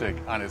skeptic,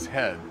 on his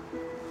head.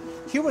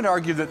 Hume would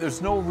argue that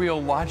there's no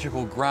real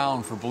logical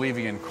ground for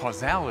believing in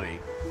causality,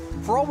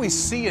 for all we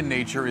see in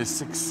nature is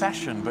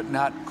succession, but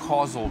not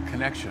causal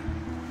connection.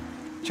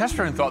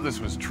 Chesterton thought this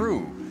was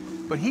true,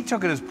 but he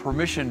took it as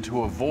permission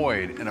to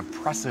avoid an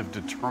oppressive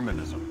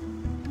determinism.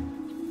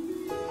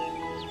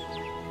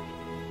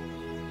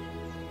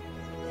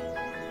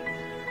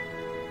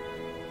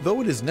 Though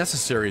it is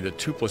necessary that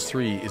 2 +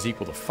 3 is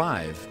equal to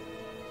 5,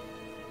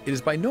 it is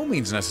by no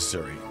means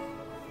necessary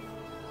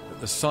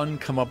that the sun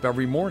come up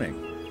every morning,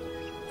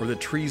 or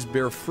that trees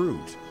bear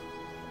fruit.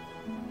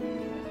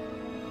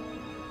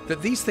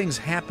 That these things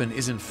happen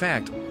is in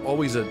fact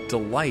always a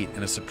delight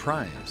and a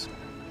surprise.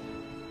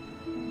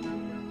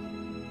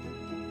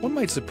 One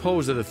might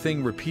suppose that a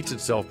thing repeats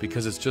itself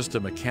because it's just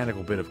a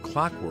mechanical bit of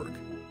clockwork.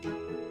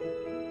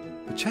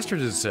 But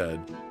Chesterton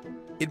said,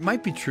 it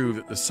might be true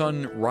that the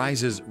sun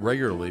rises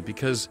regularly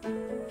because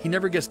he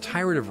never gets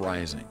tired of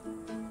rising.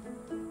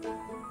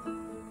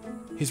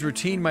 His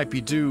routine might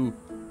be due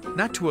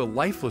not to a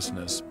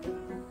lifelessness,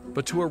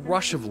 but to a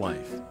rush of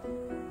life.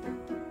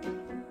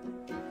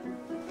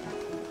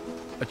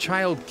 A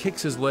child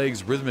kicks his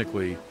legs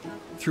rhythmically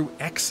through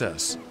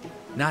excess,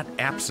 not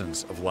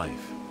absence of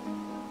life.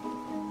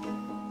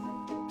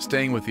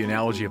 Staying with the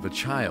analogy of the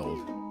child,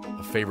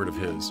 a favorite of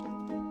his,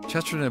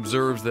 Chesterton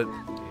observes that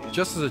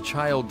just as a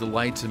child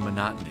delights in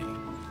monotony,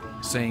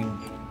 saying,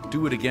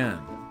 "Do it again,"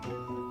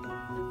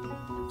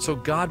 so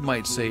God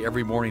might say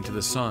every morning to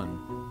the sun,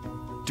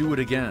 "Do it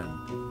again,"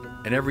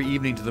 and every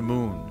evening to the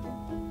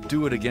moon,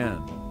 "Do it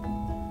again."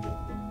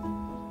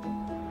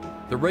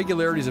 The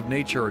regularities of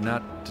nature are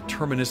not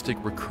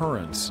deterministic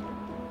recurrence,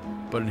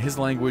 but in his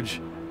language,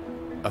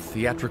 a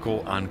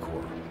theatrical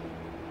encore.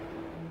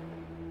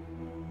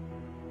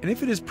 And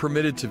if it is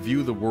permitted to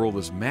view the world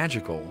as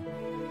magical,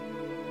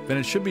 then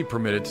it should be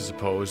permitted to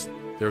suppose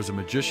there's a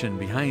magician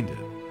behind it.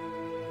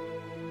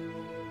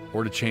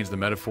 Or to change the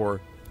metaphor,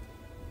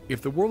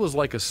 if the world is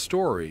like a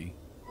story,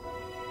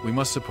 we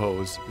must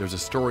suppose there's a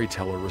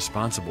storyteller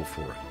responsible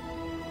for it.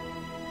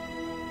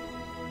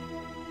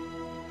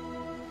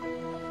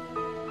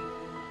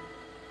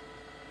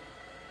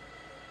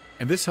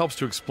 And this helps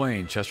to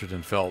explain,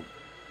 Chesterton felt,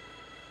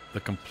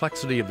 the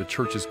complexity of the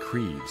Church's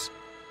creeds,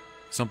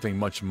 something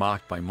much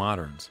mocked by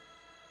moderns.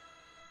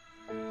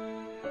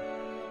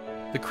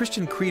 The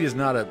Christian creed is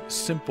not a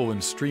simple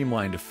and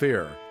streamlined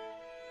affair,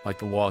 like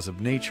the laws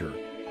of nature,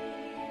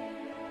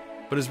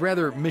 but is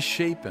rather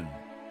misshapen,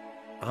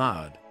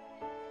 odd,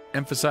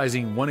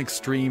 emphasizing one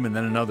extreme and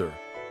then another.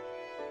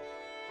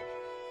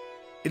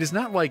 It is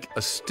not like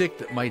a stick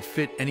that might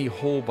fit any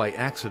hole by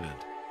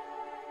accident.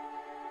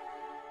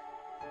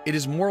 It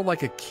is more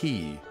like a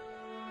key,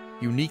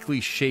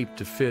 uniquely shaped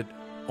to fit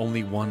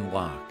only one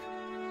lock.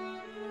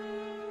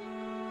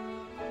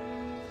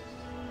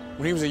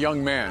 When he was a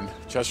young man,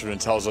 Chesterton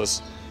tells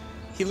us,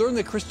 he learned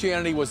that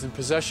Christianity was in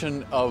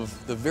possession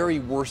of the very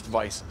worst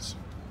vices.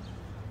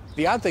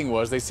 The odd thing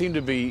was they seemed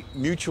to be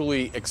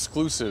mutually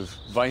exclusive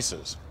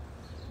vices.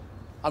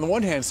 On the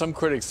one hand, some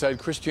critics said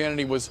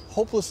Christianity was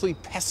hopelessly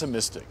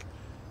pessimistic,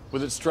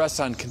 with its stress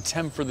on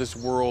contempt for this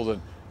world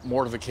and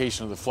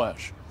mortification of the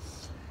flesh.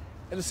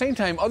 At the same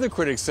time, other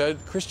critics said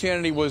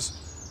Christianity was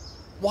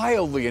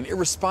wildly and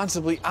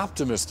irresponsibly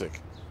optimistic,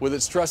 with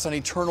its stress on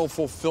eternal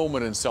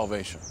fulfillment and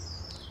salvation.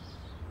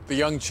 The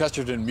young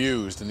Chesterton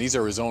mused, and these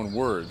are his own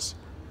words,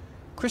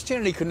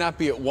 Christianity could not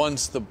be at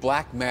once the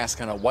black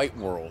mask on a white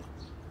world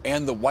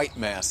and the white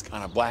mask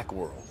on a black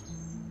world.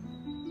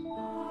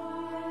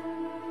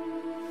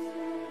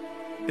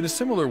 In a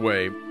similar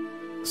way,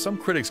 some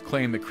critics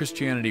claim that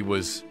Christianity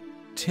was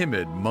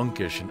timid,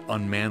 monkish, and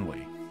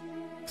unmanly,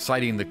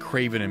 citing the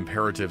craven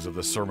imperatives of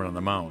the Sermon on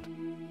the Mount.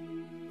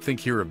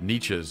 Think here of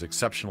Nietzsche's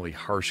exceptionally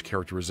harsh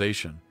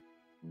characterization.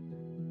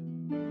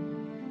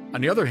 On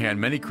the other hand,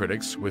 many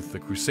critics, with the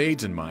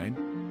Crusades in mind,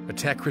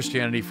 attack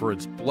Christianity for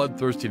its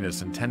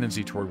bloodthirstiness and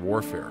tendency toward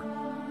warfare.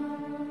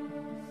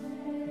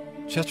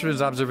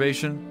 Chesterton's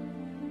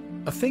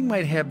observation, a thing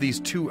might have these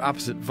two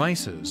opposite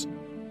vices,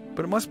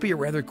 but it must be a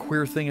rather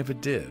queer thing if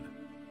it did.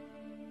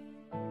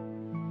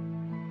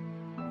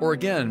 Or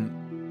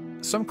again,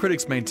 some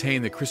critics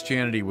maintain that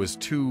Christianity was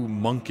too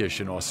monkish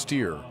and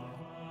austere,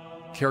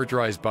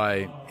 characterized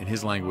by, in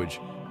his language,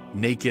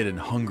 naked and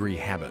hungry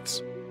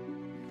habits.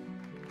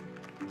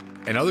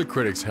 And other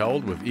critics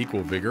held with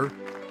equal vigor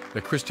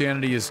that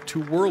Christianity is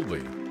too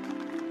worldly,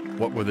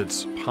 what with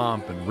its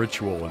pomp and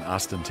ritual and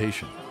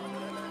ostentation.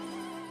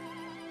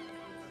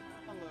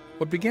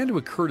 What began to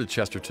occur to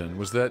Chesterton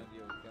was that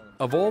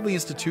of all the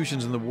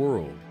institutions in the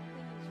world,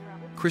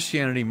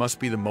 Christianity must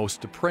be the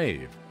most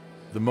depraved,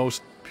 the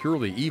most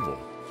purely evil.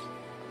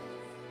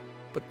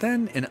 But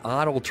then an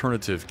odd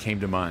alternative came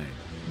to mind.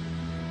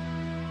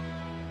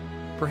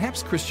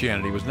 Perhaps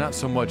Christianity was not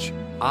so much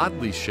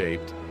oddly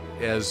shaped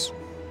as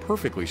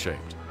perfectly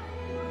shaped.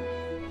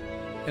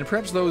 And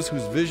perhaps those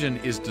whose vision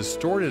is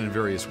distorted in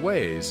various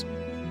ways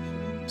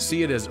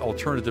see it as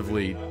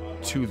alternatively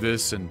to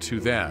this and to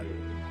that.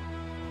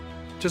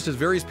 Just as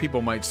various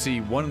people might see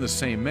one and the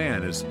same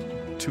man as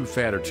too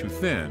fat or too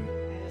thin,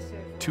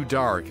 too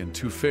dark and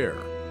too fair.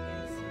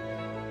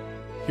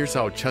 Here's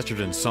how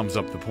Chesterton sums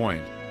up the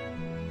point.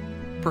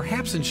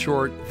 Perhaps, in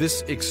short,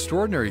 this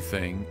extraordinary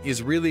thing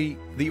is really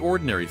the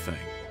ordinary thing,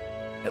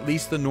 at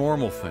least the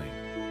normal thing,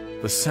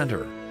 the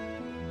center.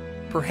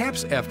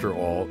 Perhaps, after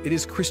all, it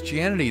is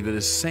Christianity that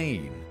is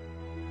sane,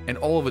 and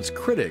all of its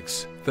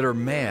critics that are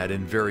mad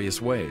in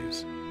various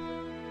ways.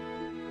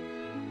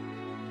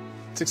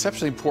 It's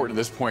exceptionally important at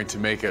this point to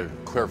make a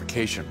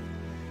clarification.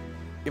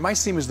 It might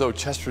seem as though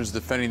Chesterton is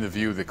defending the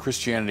view that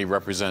Christianity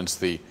represents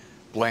the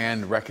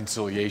bland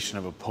reconciliation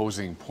of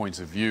opposing points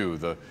of view,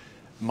 the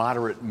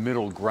moderate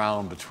middle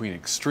ground between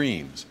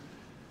extremes.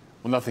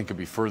 Well, nothing could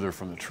be further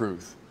from the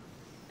truth.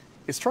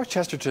 It struck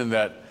Chesterton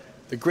that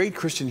the great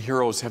Christian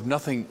heroes have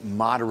nothing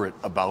moderate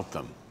about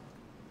them.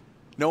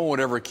 No one would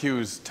ever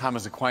accuse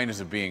Thomas Aquinas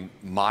of being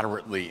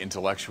moderately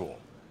intellectual,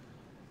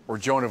 or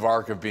Joan of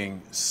Arc of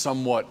being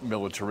somewhat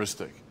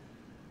militaristic,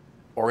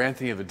 or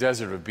Anthony of the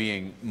Desert of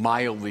being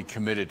mildly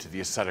committed to the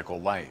ascetical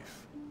life.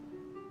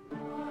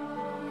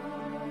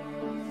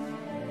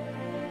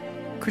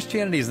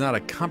 Christianity is not a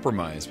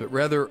compromise, but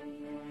rather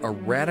a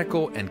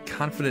radical and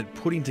confident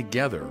putting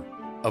together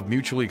of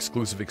mutually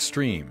exclusive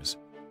extremes,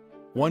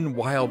 one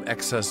wild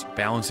excess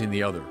balancing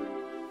the other.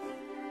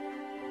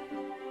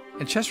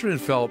 And Chesterton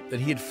felt that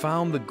he had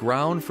found the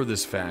ground for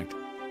this fact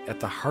at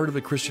the heart of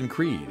the Christian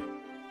creed,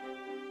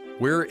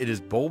 where it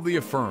is boldly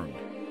affirmed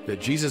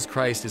that Jesus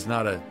Christ is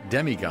not a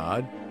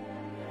demigod,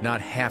 not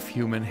half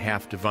human,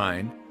 half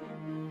divine,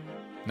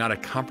 not a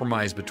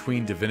compromise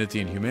between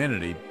divinity and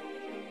humanity,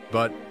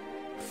 but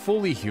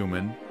fully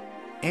human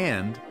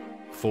and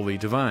fully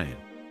divine.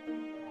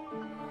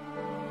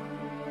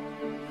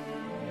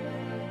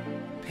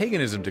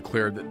 Paganism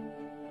declared that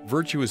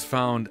virtue is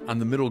found on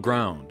the middle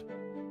ground,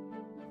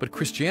 but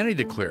Christianity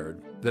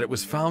declared that it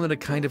was found in a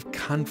kind of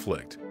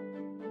conflict.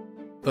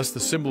 Thus, the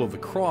symbol of the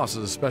cross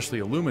is especially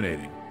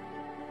illuminating,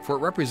 for it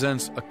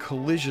represents a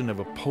collision of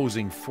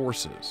opposing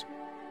forces.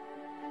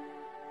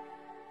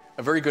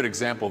 A very good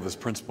example of this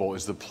principle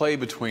is the play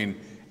between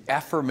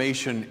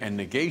affirmation and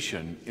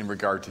negation in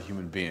regard to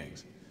human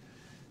beings.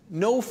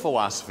 No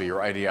philosophy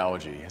or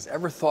ideology has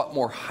ever thought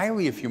more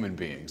highly of human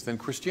beings than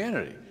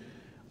Christianity,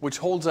 which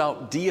holds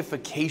out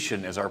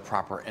deification as our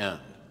proper end.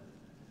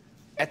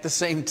 At the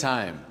same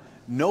time,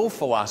 no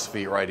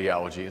philosophy or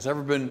ideology has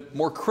ever been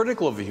more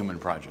critical of the human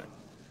project,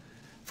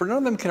 for none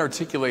of them can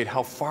articulate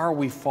how far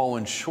we've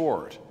fallen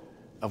short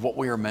of what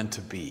we are meant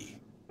to be.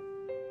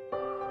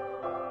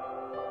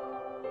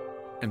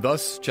 And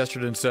thus,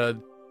 Chesterton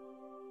said,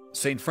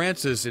 St.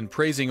 Francis, in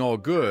praising all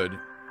good,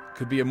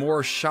 could be a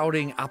more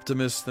shouting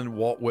optimist than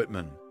Walt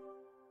Whitman.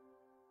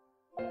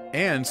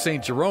 And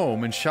St.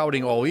 Jerome, in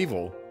shouting all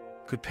evil,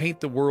 could paint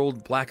the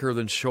world blacker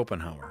than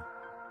Schopenhauer.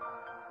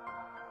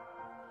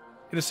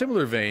 In a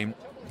similar vein,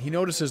 he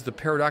notices the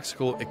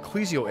paradoxical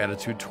ecclesial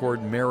attitude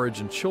toward marriage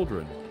and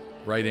children,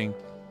 writing,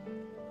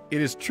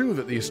 "It is true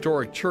that the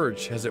historic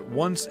church has at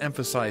once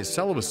emphasized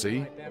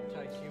celibacy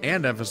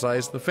and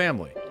emphasized the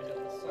family.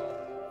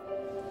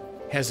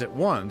 Has at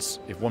once,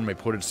 if one may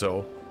put it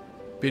so,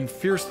 been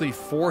fiercely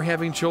for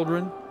having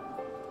children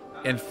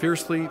and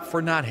fiercely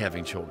for not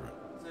having children.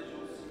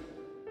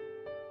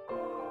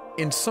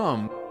 In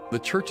sum, the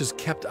church has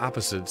kept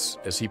opposites,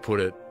 as he put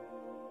it,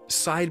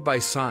 side by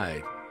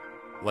side,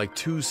 like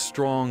two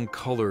strong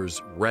colors,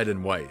 red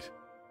and white.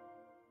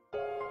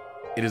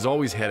 It has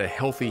always had a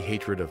healthy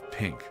hatred of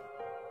pink."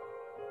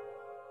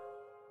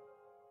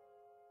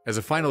 As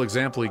a final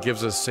example, he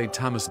gives us St.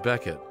 Thomas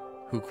Becket,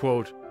 who,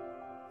 quote,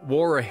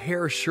 "wore a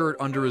hair shirt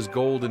under his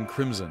gold and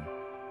crimson."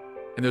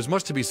 And there's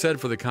much to be said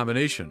for the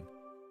combination.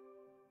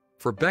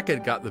 For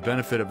Becket got the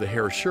benefit of the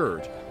hair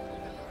shirt,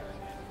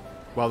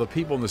 while the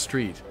people in the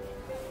street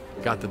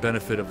got the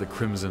benefit of the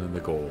crimson and the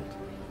gold.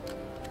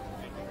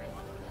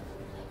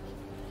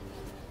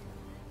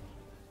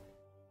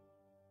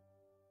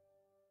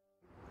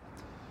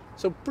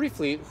 So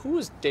briefly, who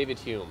was David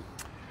Hume?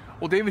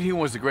 Well, David Hume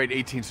was the great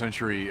 18th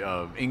century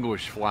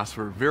English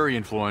philosopher, very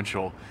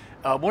influential,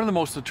 one of the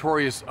most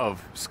notorious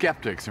of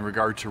skeptics in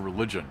regard to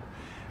religion.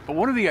 But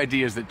one of the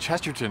ideas that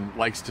Chesterton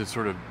likes to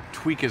sort of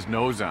tweak his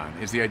nose on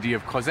is the idea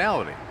of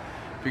causality.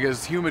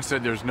 Because Hume had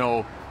said there's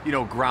no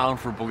ground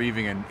for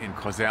believing in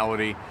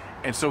causality.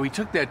 And so he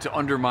took that to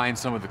undermine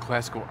some of the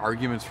classical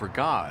arguments for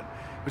God.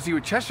 But see,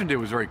 what Chesterton did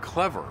was very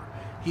clever.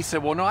 He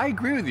said, well, no, I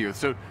agree with you.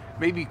 So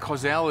maybe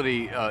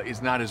causality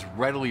is not as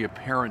readily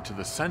apparent to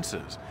the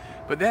senses,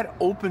 but that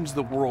opens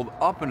the world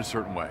up in a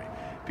certain way.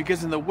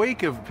 Because in the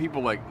wake of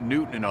people like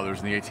Newton and others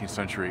in the 18th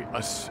century,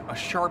 a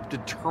sharp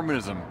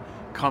determinism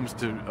comes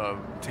to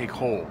take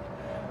hold.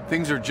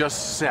 Things are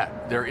just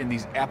set. They're in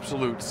these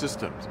absolute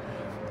systems.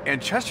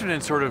 And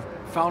Chesterton sort of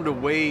found a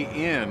way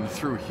in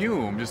through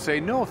Hume to say,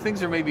 no,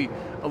 things are maybe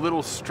a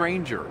little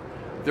stranger.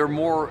 They're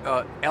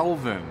more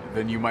elven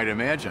than you might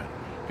imagine,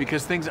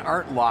 because things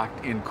aren't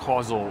locked in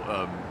causal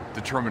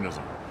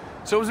determinism.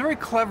 So it was a very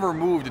clever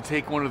move to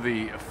take one of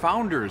the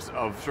founders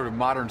of sort of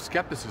modern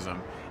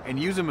skepticism and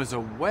use him as a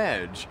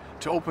wedge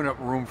to open up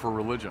room for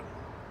religion.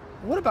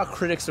 What about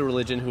critics of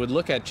religion who would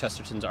look at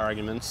Chesterton's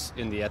arguments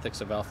in the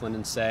Ethics of Elfland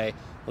and say,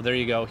 well, there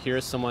you go,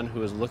 here's someone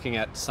who is looking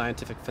at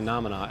scientific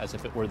phenomena as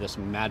if it were this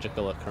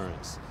magical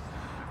occurrence?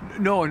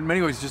 No, in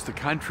many ways just the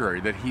contrary,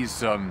 that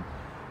he's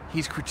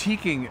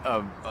critiquing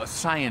a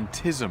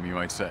scientism, you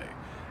might say,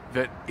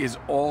 that is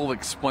all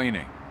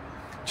explaining.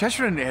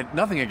 Chesterton had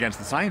nothing against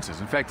the sciences.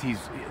 In fact,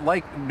 he's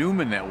like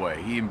Newman that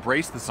way. He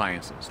embraced the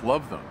sciences,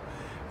 loved them.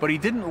 But he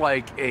didn't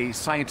like a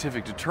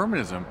scientific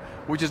determinism,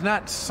 which is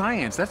not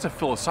science. That's a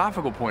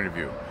philosophical point of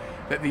view,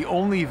 that the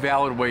only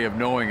valid way of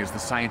knowing is the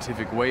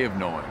scientific way of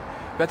knowing.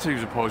 That's what he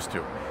was opposed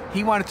to.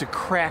 He wanted to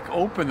crack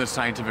open the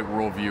scientific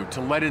worldview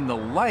to let in the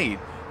light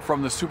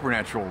from the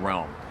supernatural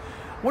realm.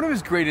 One of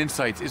his great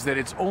insights is that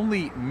it's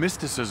only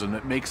mysticism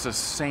that makes us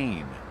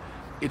sane.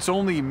 It's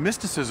only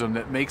mysticism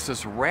that makes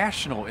us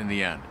rational in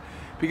the end.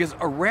 Because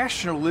a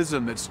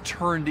rationalism that's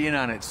turned in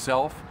on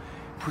itself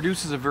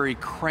produces a very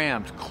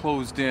cramped,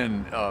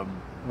 closed-in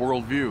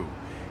worldview.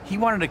 He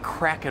wanted to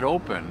crack it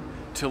open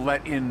to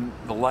let in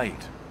the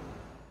light.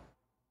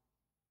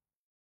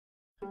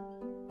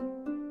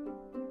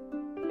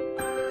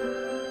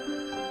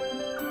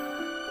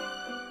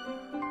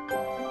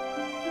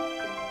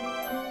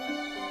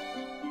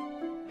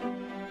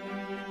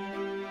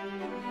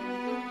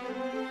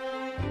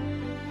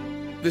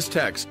 This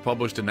text,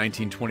 published in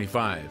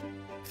 1925,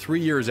 3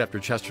 years after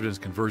Chesterton's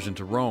conversion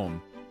to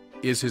Rome,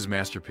 is his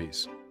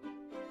masterpiece.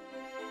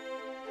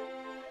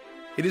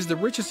 It is the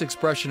richest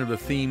expression of the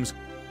themes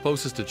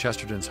closest to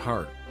Chesterton's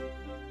heart.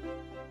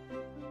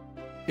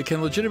 It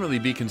can legitimately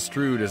be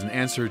construed as an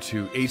answer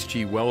to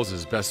H.G.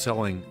 Wells's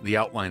best-selling The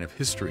Outline of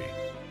History,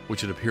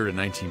 which had appeared in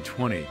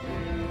 1920.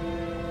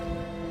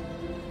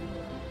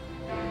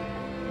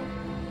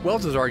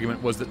 Wells's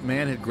argument was that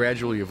man had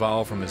gradually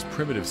evolved from his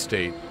primitive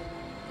state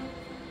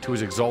to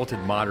his exalted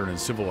modern and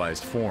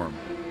civilized form.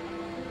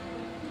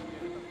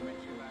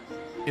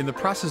 In the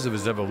process of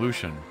his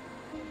evolution,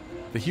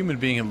 the human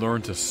being had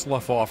learned to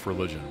slough off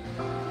religion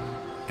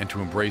and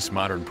to embrace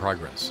modern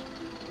progress.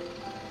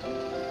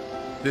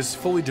 This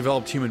fully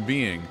developed human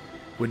being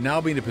would now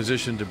be in a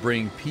position to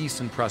bring peace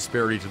and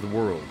prosperity to the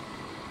world.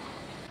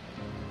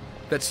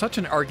 That such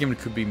an argument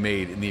could be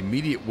made in the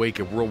immediate wake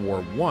of World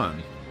War I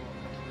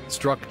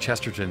struck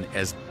Chesterton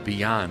as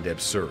beyond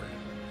absurd.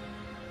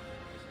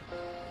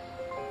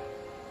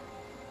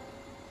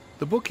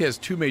 The book has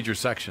two major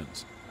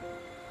sections.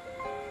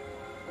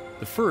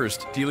 The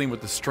first dealing with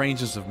the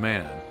strangeness of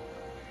man,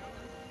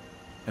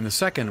 and the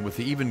second with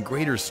the even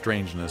greater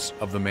strangeness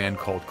of the man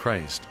called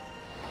Christ.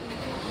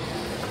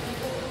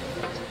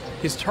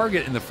 His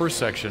target in the first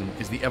section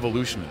is the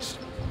evolutionist,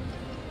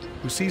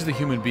 who sees the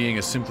human being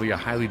as simply a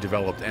highly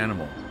developed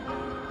animal.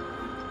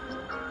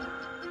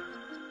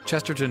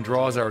 Chesterton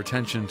draws our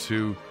attention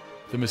to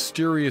the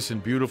mysterious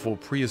and beautiful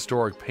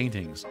prehistoric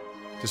paintings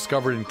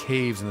discovered in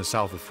caves in the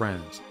south of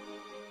France.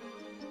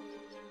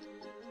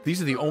 These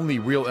are the only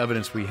real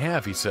evidence we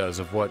have, he says,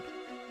 of what,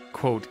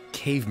 quote,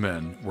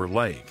 cavemen were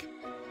like.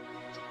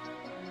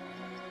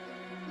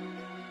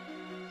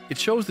 It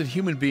shows that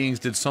human beings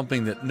did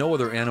something that no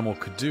other animal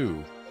could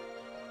do,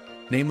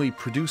 namely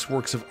produce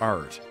works of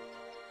art.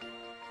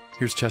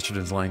 Here's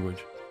Chesterton's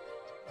language.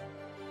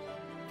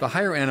 The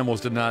higher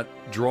animals did not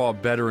draw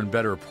better and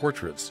better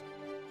portraits.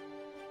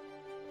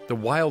 The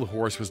wild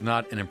horse was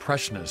not an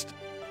impressionist,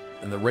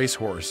 and the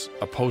racehorse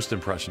a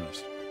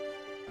post-impressionist.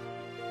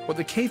 What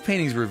the cave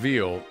paintings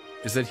reveal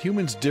is that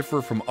humans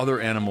differ from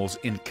other animals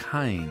in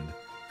kind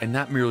and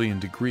not merely in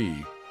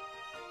degree.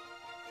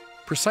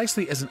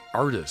 Precisely as an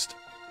artist,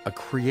 a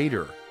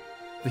creator,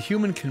 the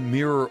human can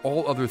mirror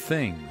all other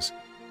things,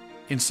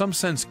 in some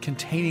sense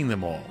containing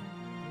them all.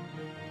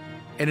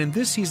 And in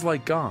this he's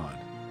like God,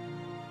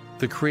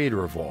 the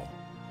creator of all.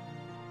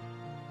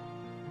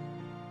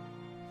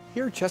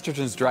 Here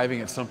Chesterton's driving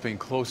at something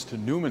close to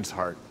Newman's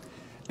heart,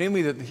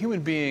 namely that the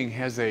human being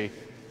has a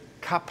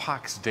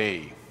capax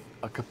Dei,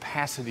 a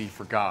capacity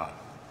for God.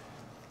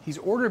 He's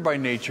ordered by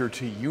nature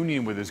to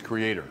union with his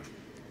creator.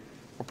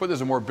 Or put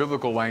this in more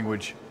biblical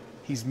language,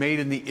 he's made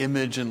in the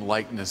image and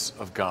likeness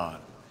of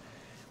God.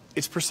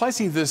 It's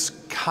precisely this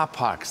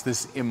capax,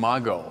 this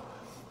imago,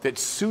 that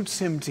suits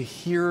him to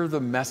hear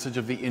the message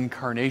of the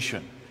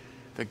incarnation,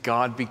 that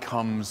God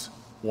becomes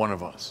one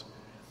of us.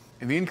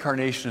 And the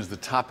incarnation is the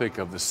topic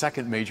of the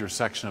second major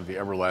section of The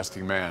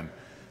Everlasting Man,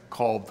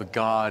 called The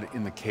God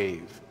in the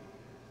Cave.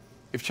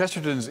 If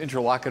Chesterton's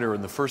interlocutor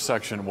in the first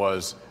section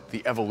was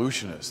the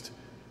evolutionist,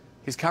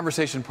 his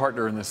conversation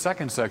partner in the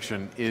second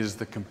section is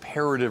the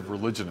comparative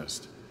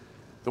religionist,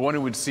 the one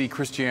who would see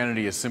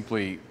Christianity as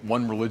simply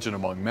one religion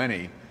among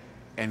many,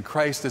 and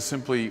Christ as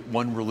simply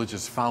one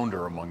religious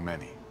founder among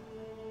many.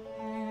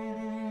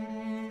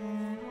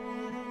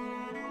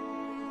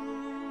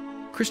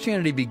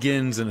 Christianity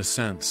begins, in a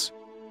sense,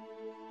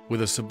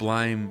 with a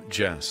sublime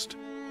jest.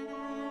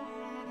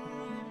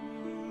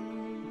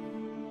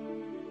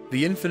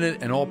 The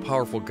infinite and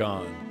all-powerful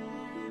God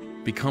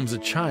becomes a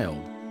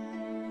child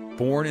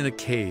born in a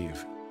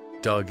cave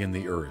dug in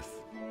the earth.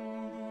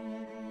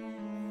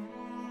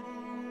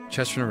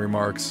 Chesterton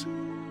remarks,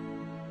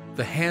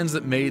 "The hands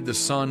that made the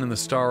sun and the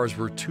stars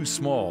were too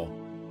small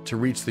to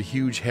reach the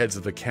huge heads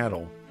of the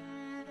cattle.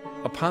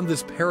 Upon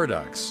this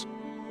paradox,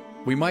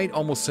 we might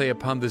almost say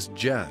upon this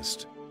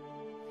jest,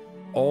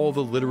 all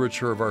the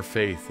literature of our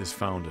faith is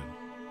founded.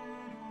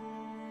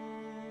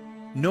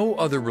 No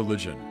other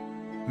religion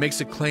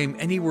makes a claim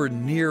anywhere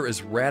near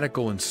as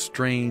radical and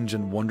strange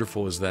and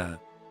wonderful as that.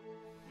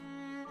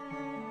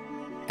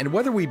 And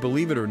whether we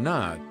believe it or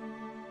not,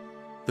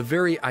 the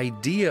very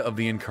idea of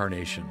the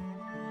incarnation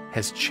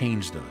has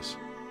changed us."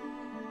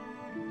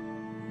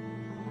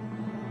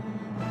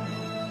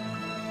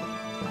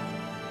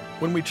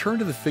 When we turn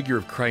to the figure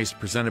of Christ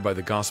presented by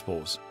the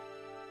Gospels,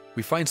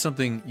 we find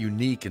something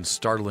unique and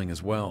startling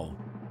as well.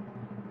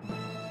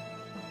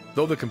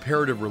 Though the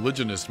comparative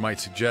religionist might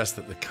suggest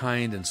that the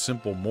kind and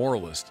simple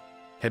moralist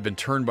had been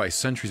turned by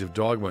centuries of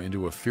dogma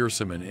into a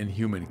fearsome and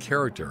inhuman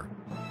character,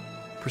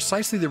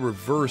 precisely the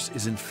reverse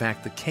is in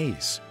fact the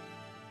case.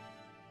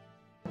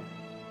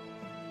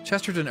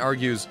 Chesterton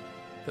argues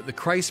that the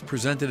Christ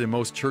presented in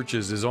most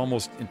churches is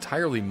almost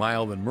entirely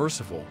mild and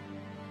merciful,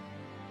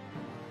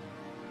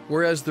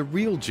 whereas the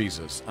real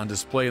Jesus on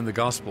display in the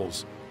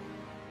Gospels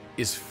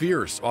is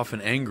fierce, often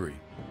angry,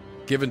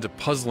 given to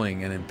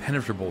puzzling and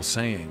impenetrable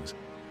sayings,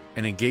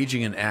 and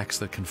engaging in acts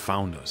that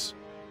confound us.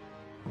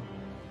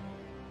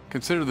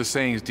 Consider the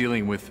sayings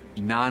dealing with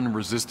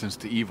non-resistance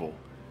to evil,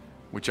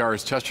 which are,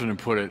 as Chesterton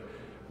put it,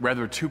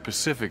 rather too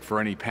pacific for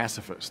any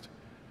pacifist.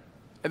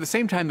 At the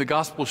same time, the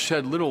Gospels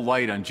shed little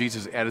light on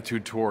Jesus'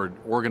 attitude toward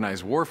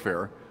organized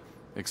warfare,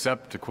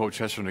 except, to quote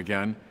Chesterton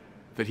again,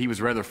 that he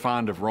was rather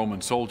fond of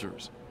Roman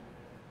soldiers.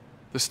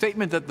 The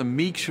statement that the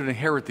meek should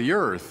inherit the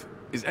earth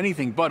is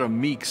anything but a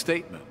meek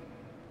statement.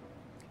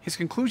 His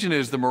conclusion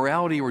is the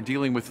morality we're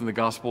dealing with in the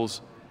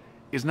Gospels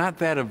is not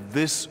that of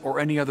this or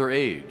any other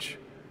age,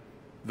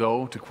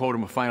 though, to quote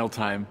him a final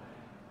time,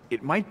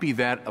 it might be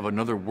that of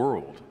another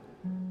world.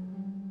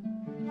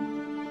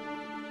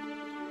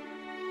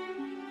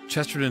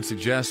 Chesterton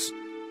suggests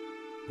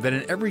that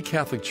in every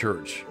Catholic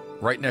church,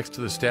 right next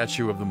to the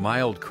statue of the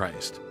mild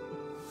Christ,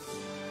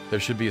 there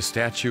should be a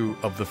statue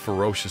of the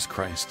ferocious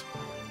Christ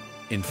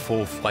in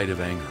full flight of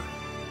anger.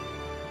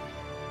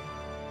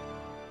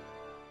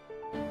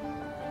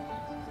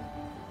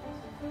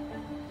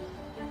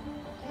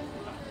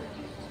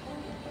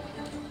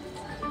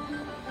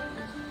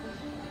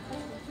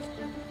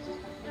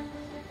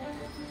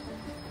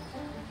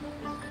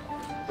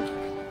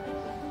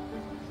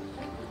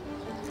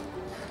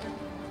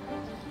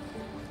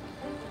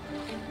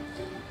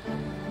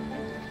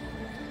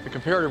 The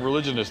comparative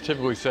religionist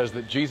typically says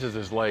that Jesus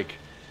is like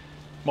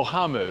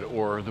Mohammed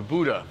or the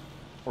Buddha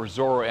or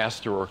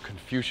Zoroaster or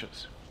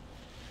Confucius.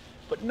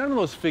 But none of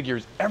those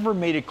figures ever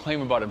made a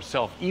claim about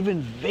himself,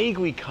 even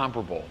vaguely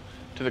comparable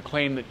to the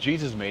claim that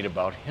Jesus made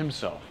about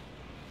himself.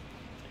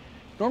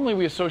 Normally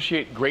we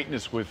associate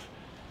greatness with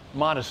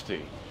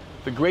modesty.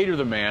 The greater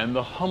the man,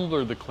 the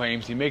humbler the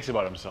claims he makes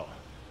about himself.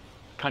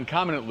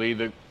 Concomitantly,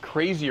 the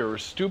crazier or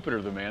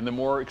stupider the man, the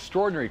more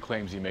extraordinary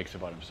claims he makes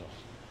about himself.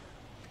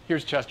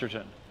 Here's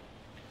Chesterton.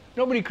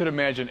 Nobody could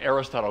imagine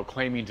Aristotle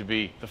claiming to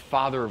be the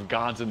father of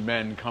gods and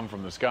men come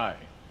from the sky.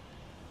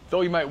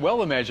 Though you might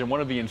well imagine one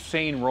of the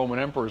insane Roman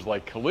emperors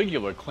like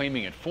Caligula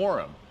claiming it for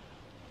him,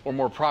 or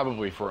more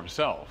probably for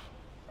himself.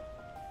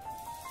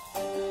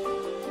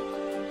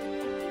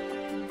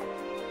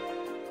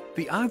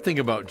 The odd thing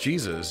about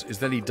Jesus is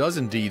that he does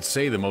indeed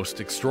say the most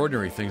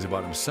extraordinary things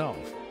about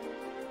himself.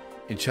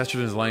 In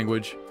Chesterton's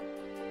language,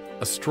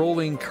 a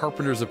strolling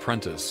carpenter's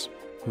apprentice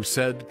who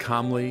said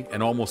calmly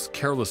and almost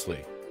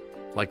carelessly,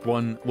 like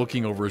one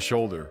looking over his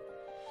shoulder,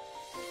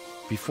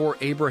 "Before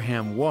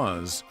Abraham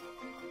was,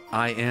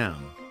 I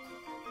am."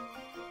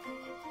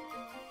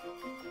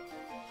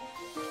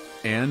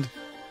 And,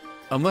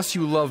 "Unless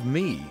you love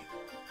me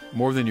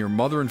more than your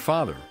mother and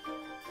father,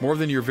 more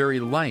than your very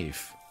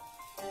life,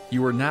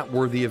 you are not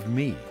worthy of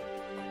me."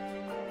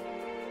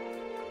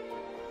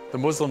 The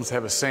Muslims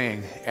have a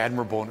saying,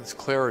 admirable in its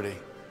clarity,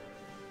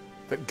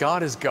 that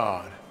God is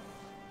God,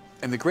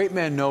 and the great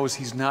man knows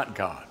he's not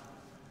God.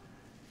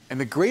 And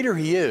the greater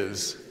he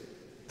is,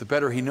 the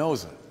better he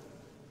knows it.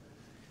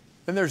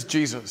 Then there's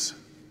Jesus,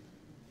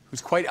 who's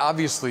quite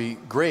obviously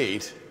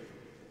great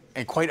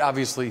and quite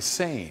obviously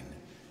sane.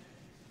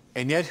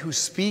 and yet who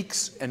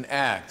speaks and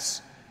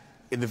acts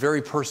in the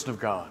very person of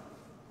God.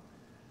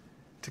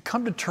 To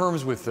come to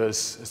terms with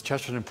this, as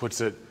Chesterton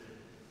puts it,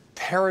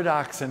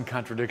 paradox and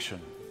contradiction,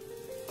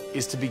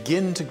 is to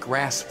begin to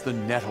grasp the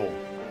nettle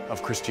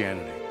of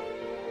Christianity.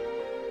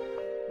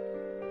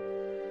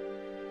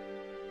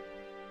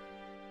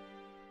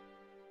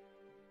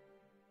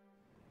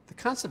 The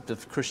concept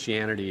of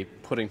Christianity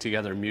putting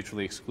together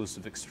mutually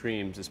exclusive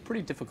extremes is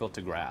pretty difficult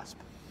to grasp.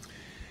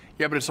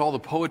 Yeah, but it's all the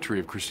poetry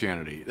of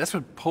Christianity. That's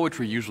what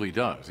poetry usually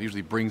does. It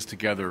usually brings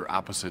together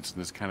opposites in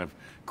this kind of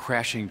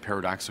crashing,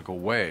 paradoxical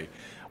way.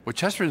 What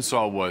Chesterton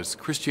saw was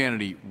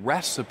Christianity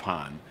rests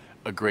upon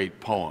a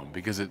great poem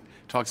because it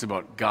talks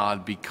about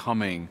God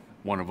becoming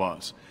one of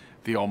us,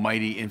 the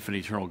almighty,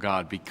 infinite, eternal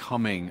God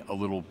becoming a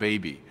little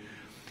baby.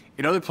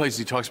 In other places,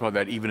 he talks about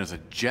that even as a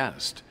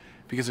jest,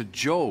 because a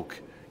joke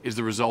is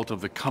the result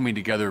of the coming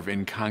together of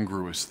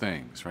incongruous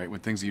things, right? When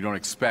things that you don't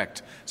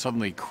expect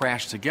suddenly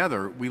crash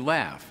together, we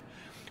laugh,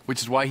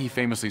 which is why he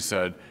famously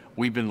said,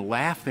 we've been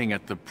laughing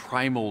at the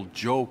primal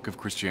joke of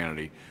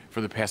Christianity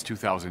for the past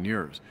 2,000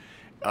 years.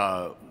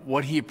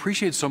 What he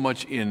appreciated so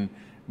much in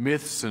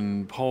myths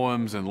and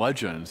poems and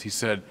legends, he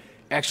said,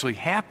 actually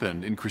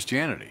happened in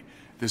Christianity,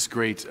 this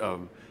great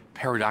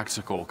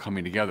paradoxical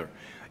coming together.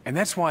 And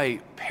that's why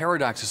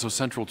paradox is so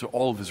central to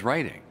all of his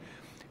writing.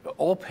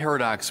 All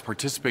paradox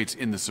participates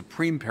in the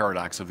supreme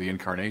paradox of the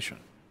incarnation.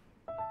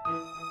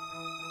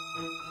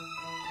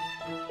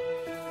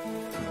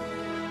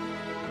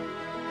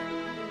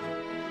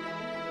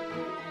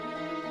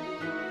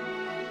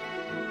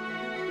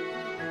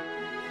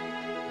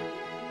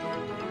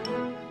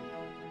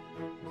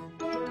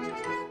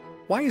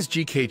 Why is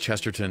G.K.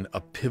 Chesterton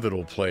a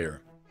pivotal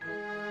player?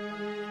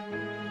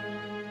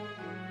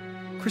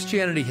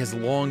 Christianity has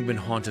long been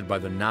haunted by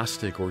the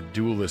Gnostic or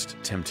dualist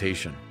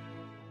temptation.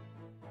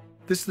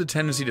 This is the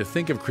tendency to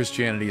think of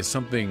Christianity as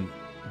something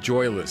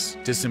joyless,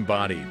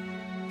 disembodied,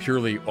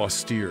 purely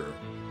austere.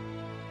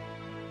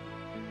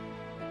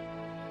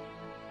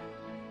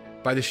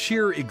 By the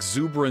sheer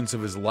exuberance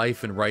of his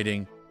life and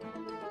writing,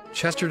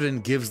 Chesterton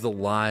gives the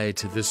lie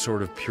to this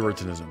sort of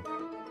Puritanism.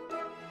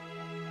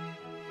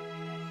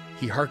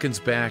 He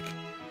harkens back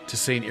to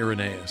St.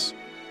 Irenaeus.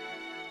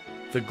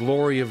 The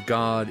glory of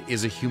God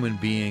is a human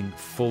being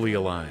fully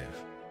alive.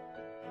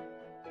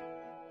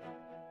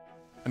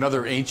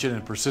 Another ancient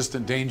and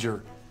persistent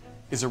danger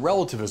is a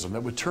relativism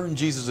that would turn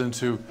Jesus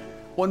into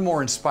one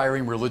more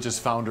inspiring religious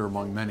founder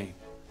among many.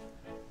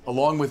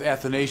 Along with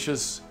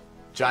Athanasius,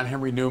 John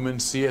Henry Newman,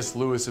 C.S.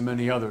 Lewis, and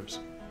many others,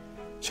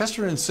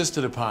 Chesterton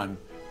insisted upon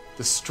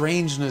the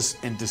strangeness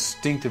and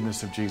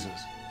distinctiveness of Jesus.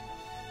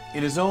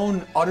 In his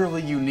own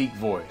utterly unique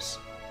voice,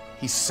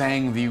 he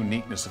sang the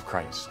uniqueness of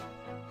Christ.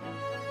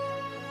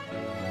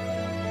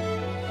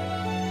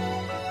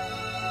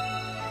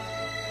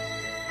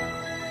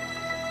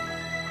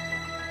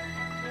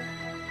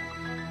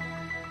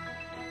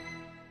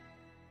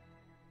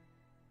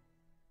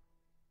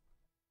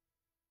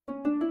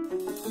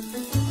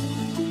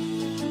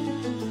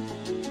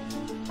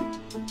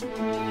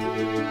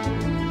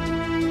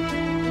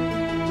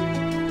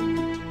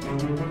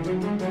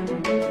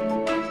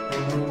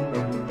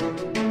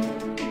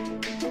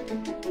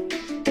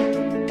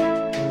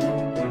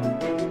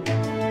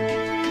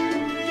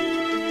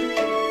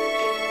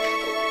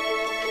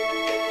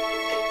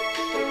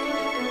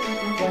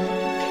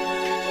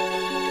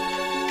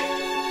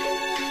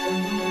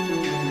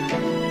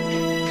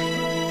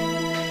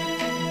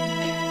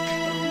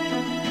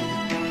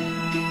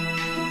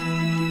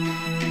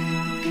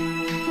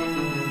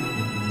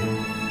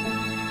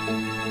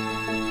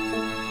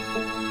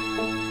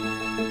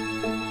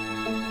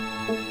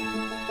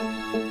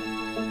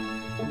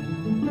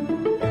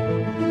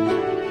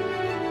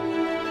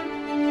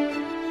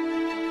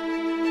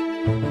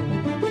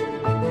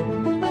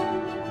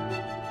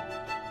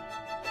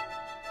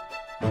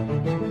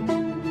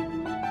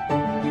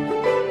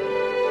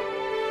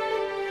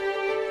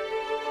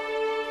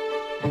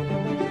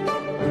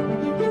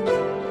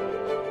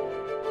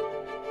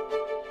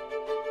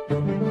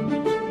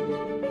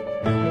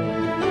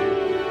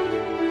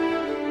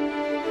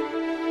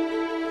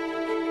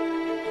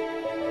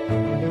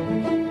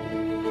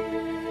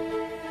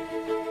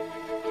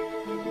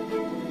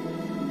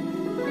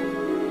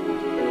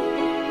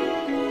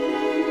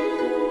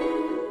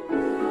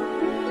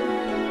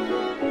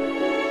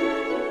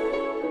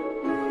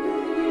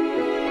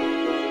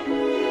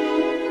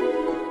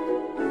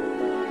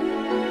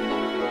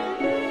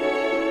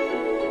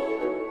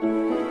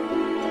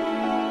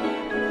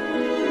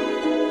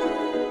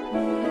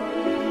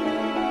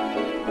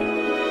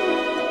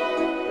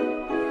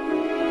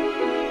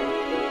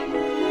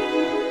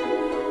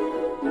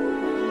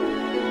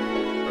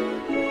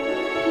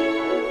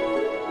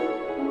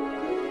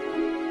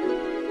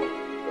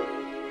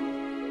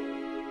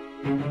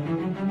 Mm-hmm.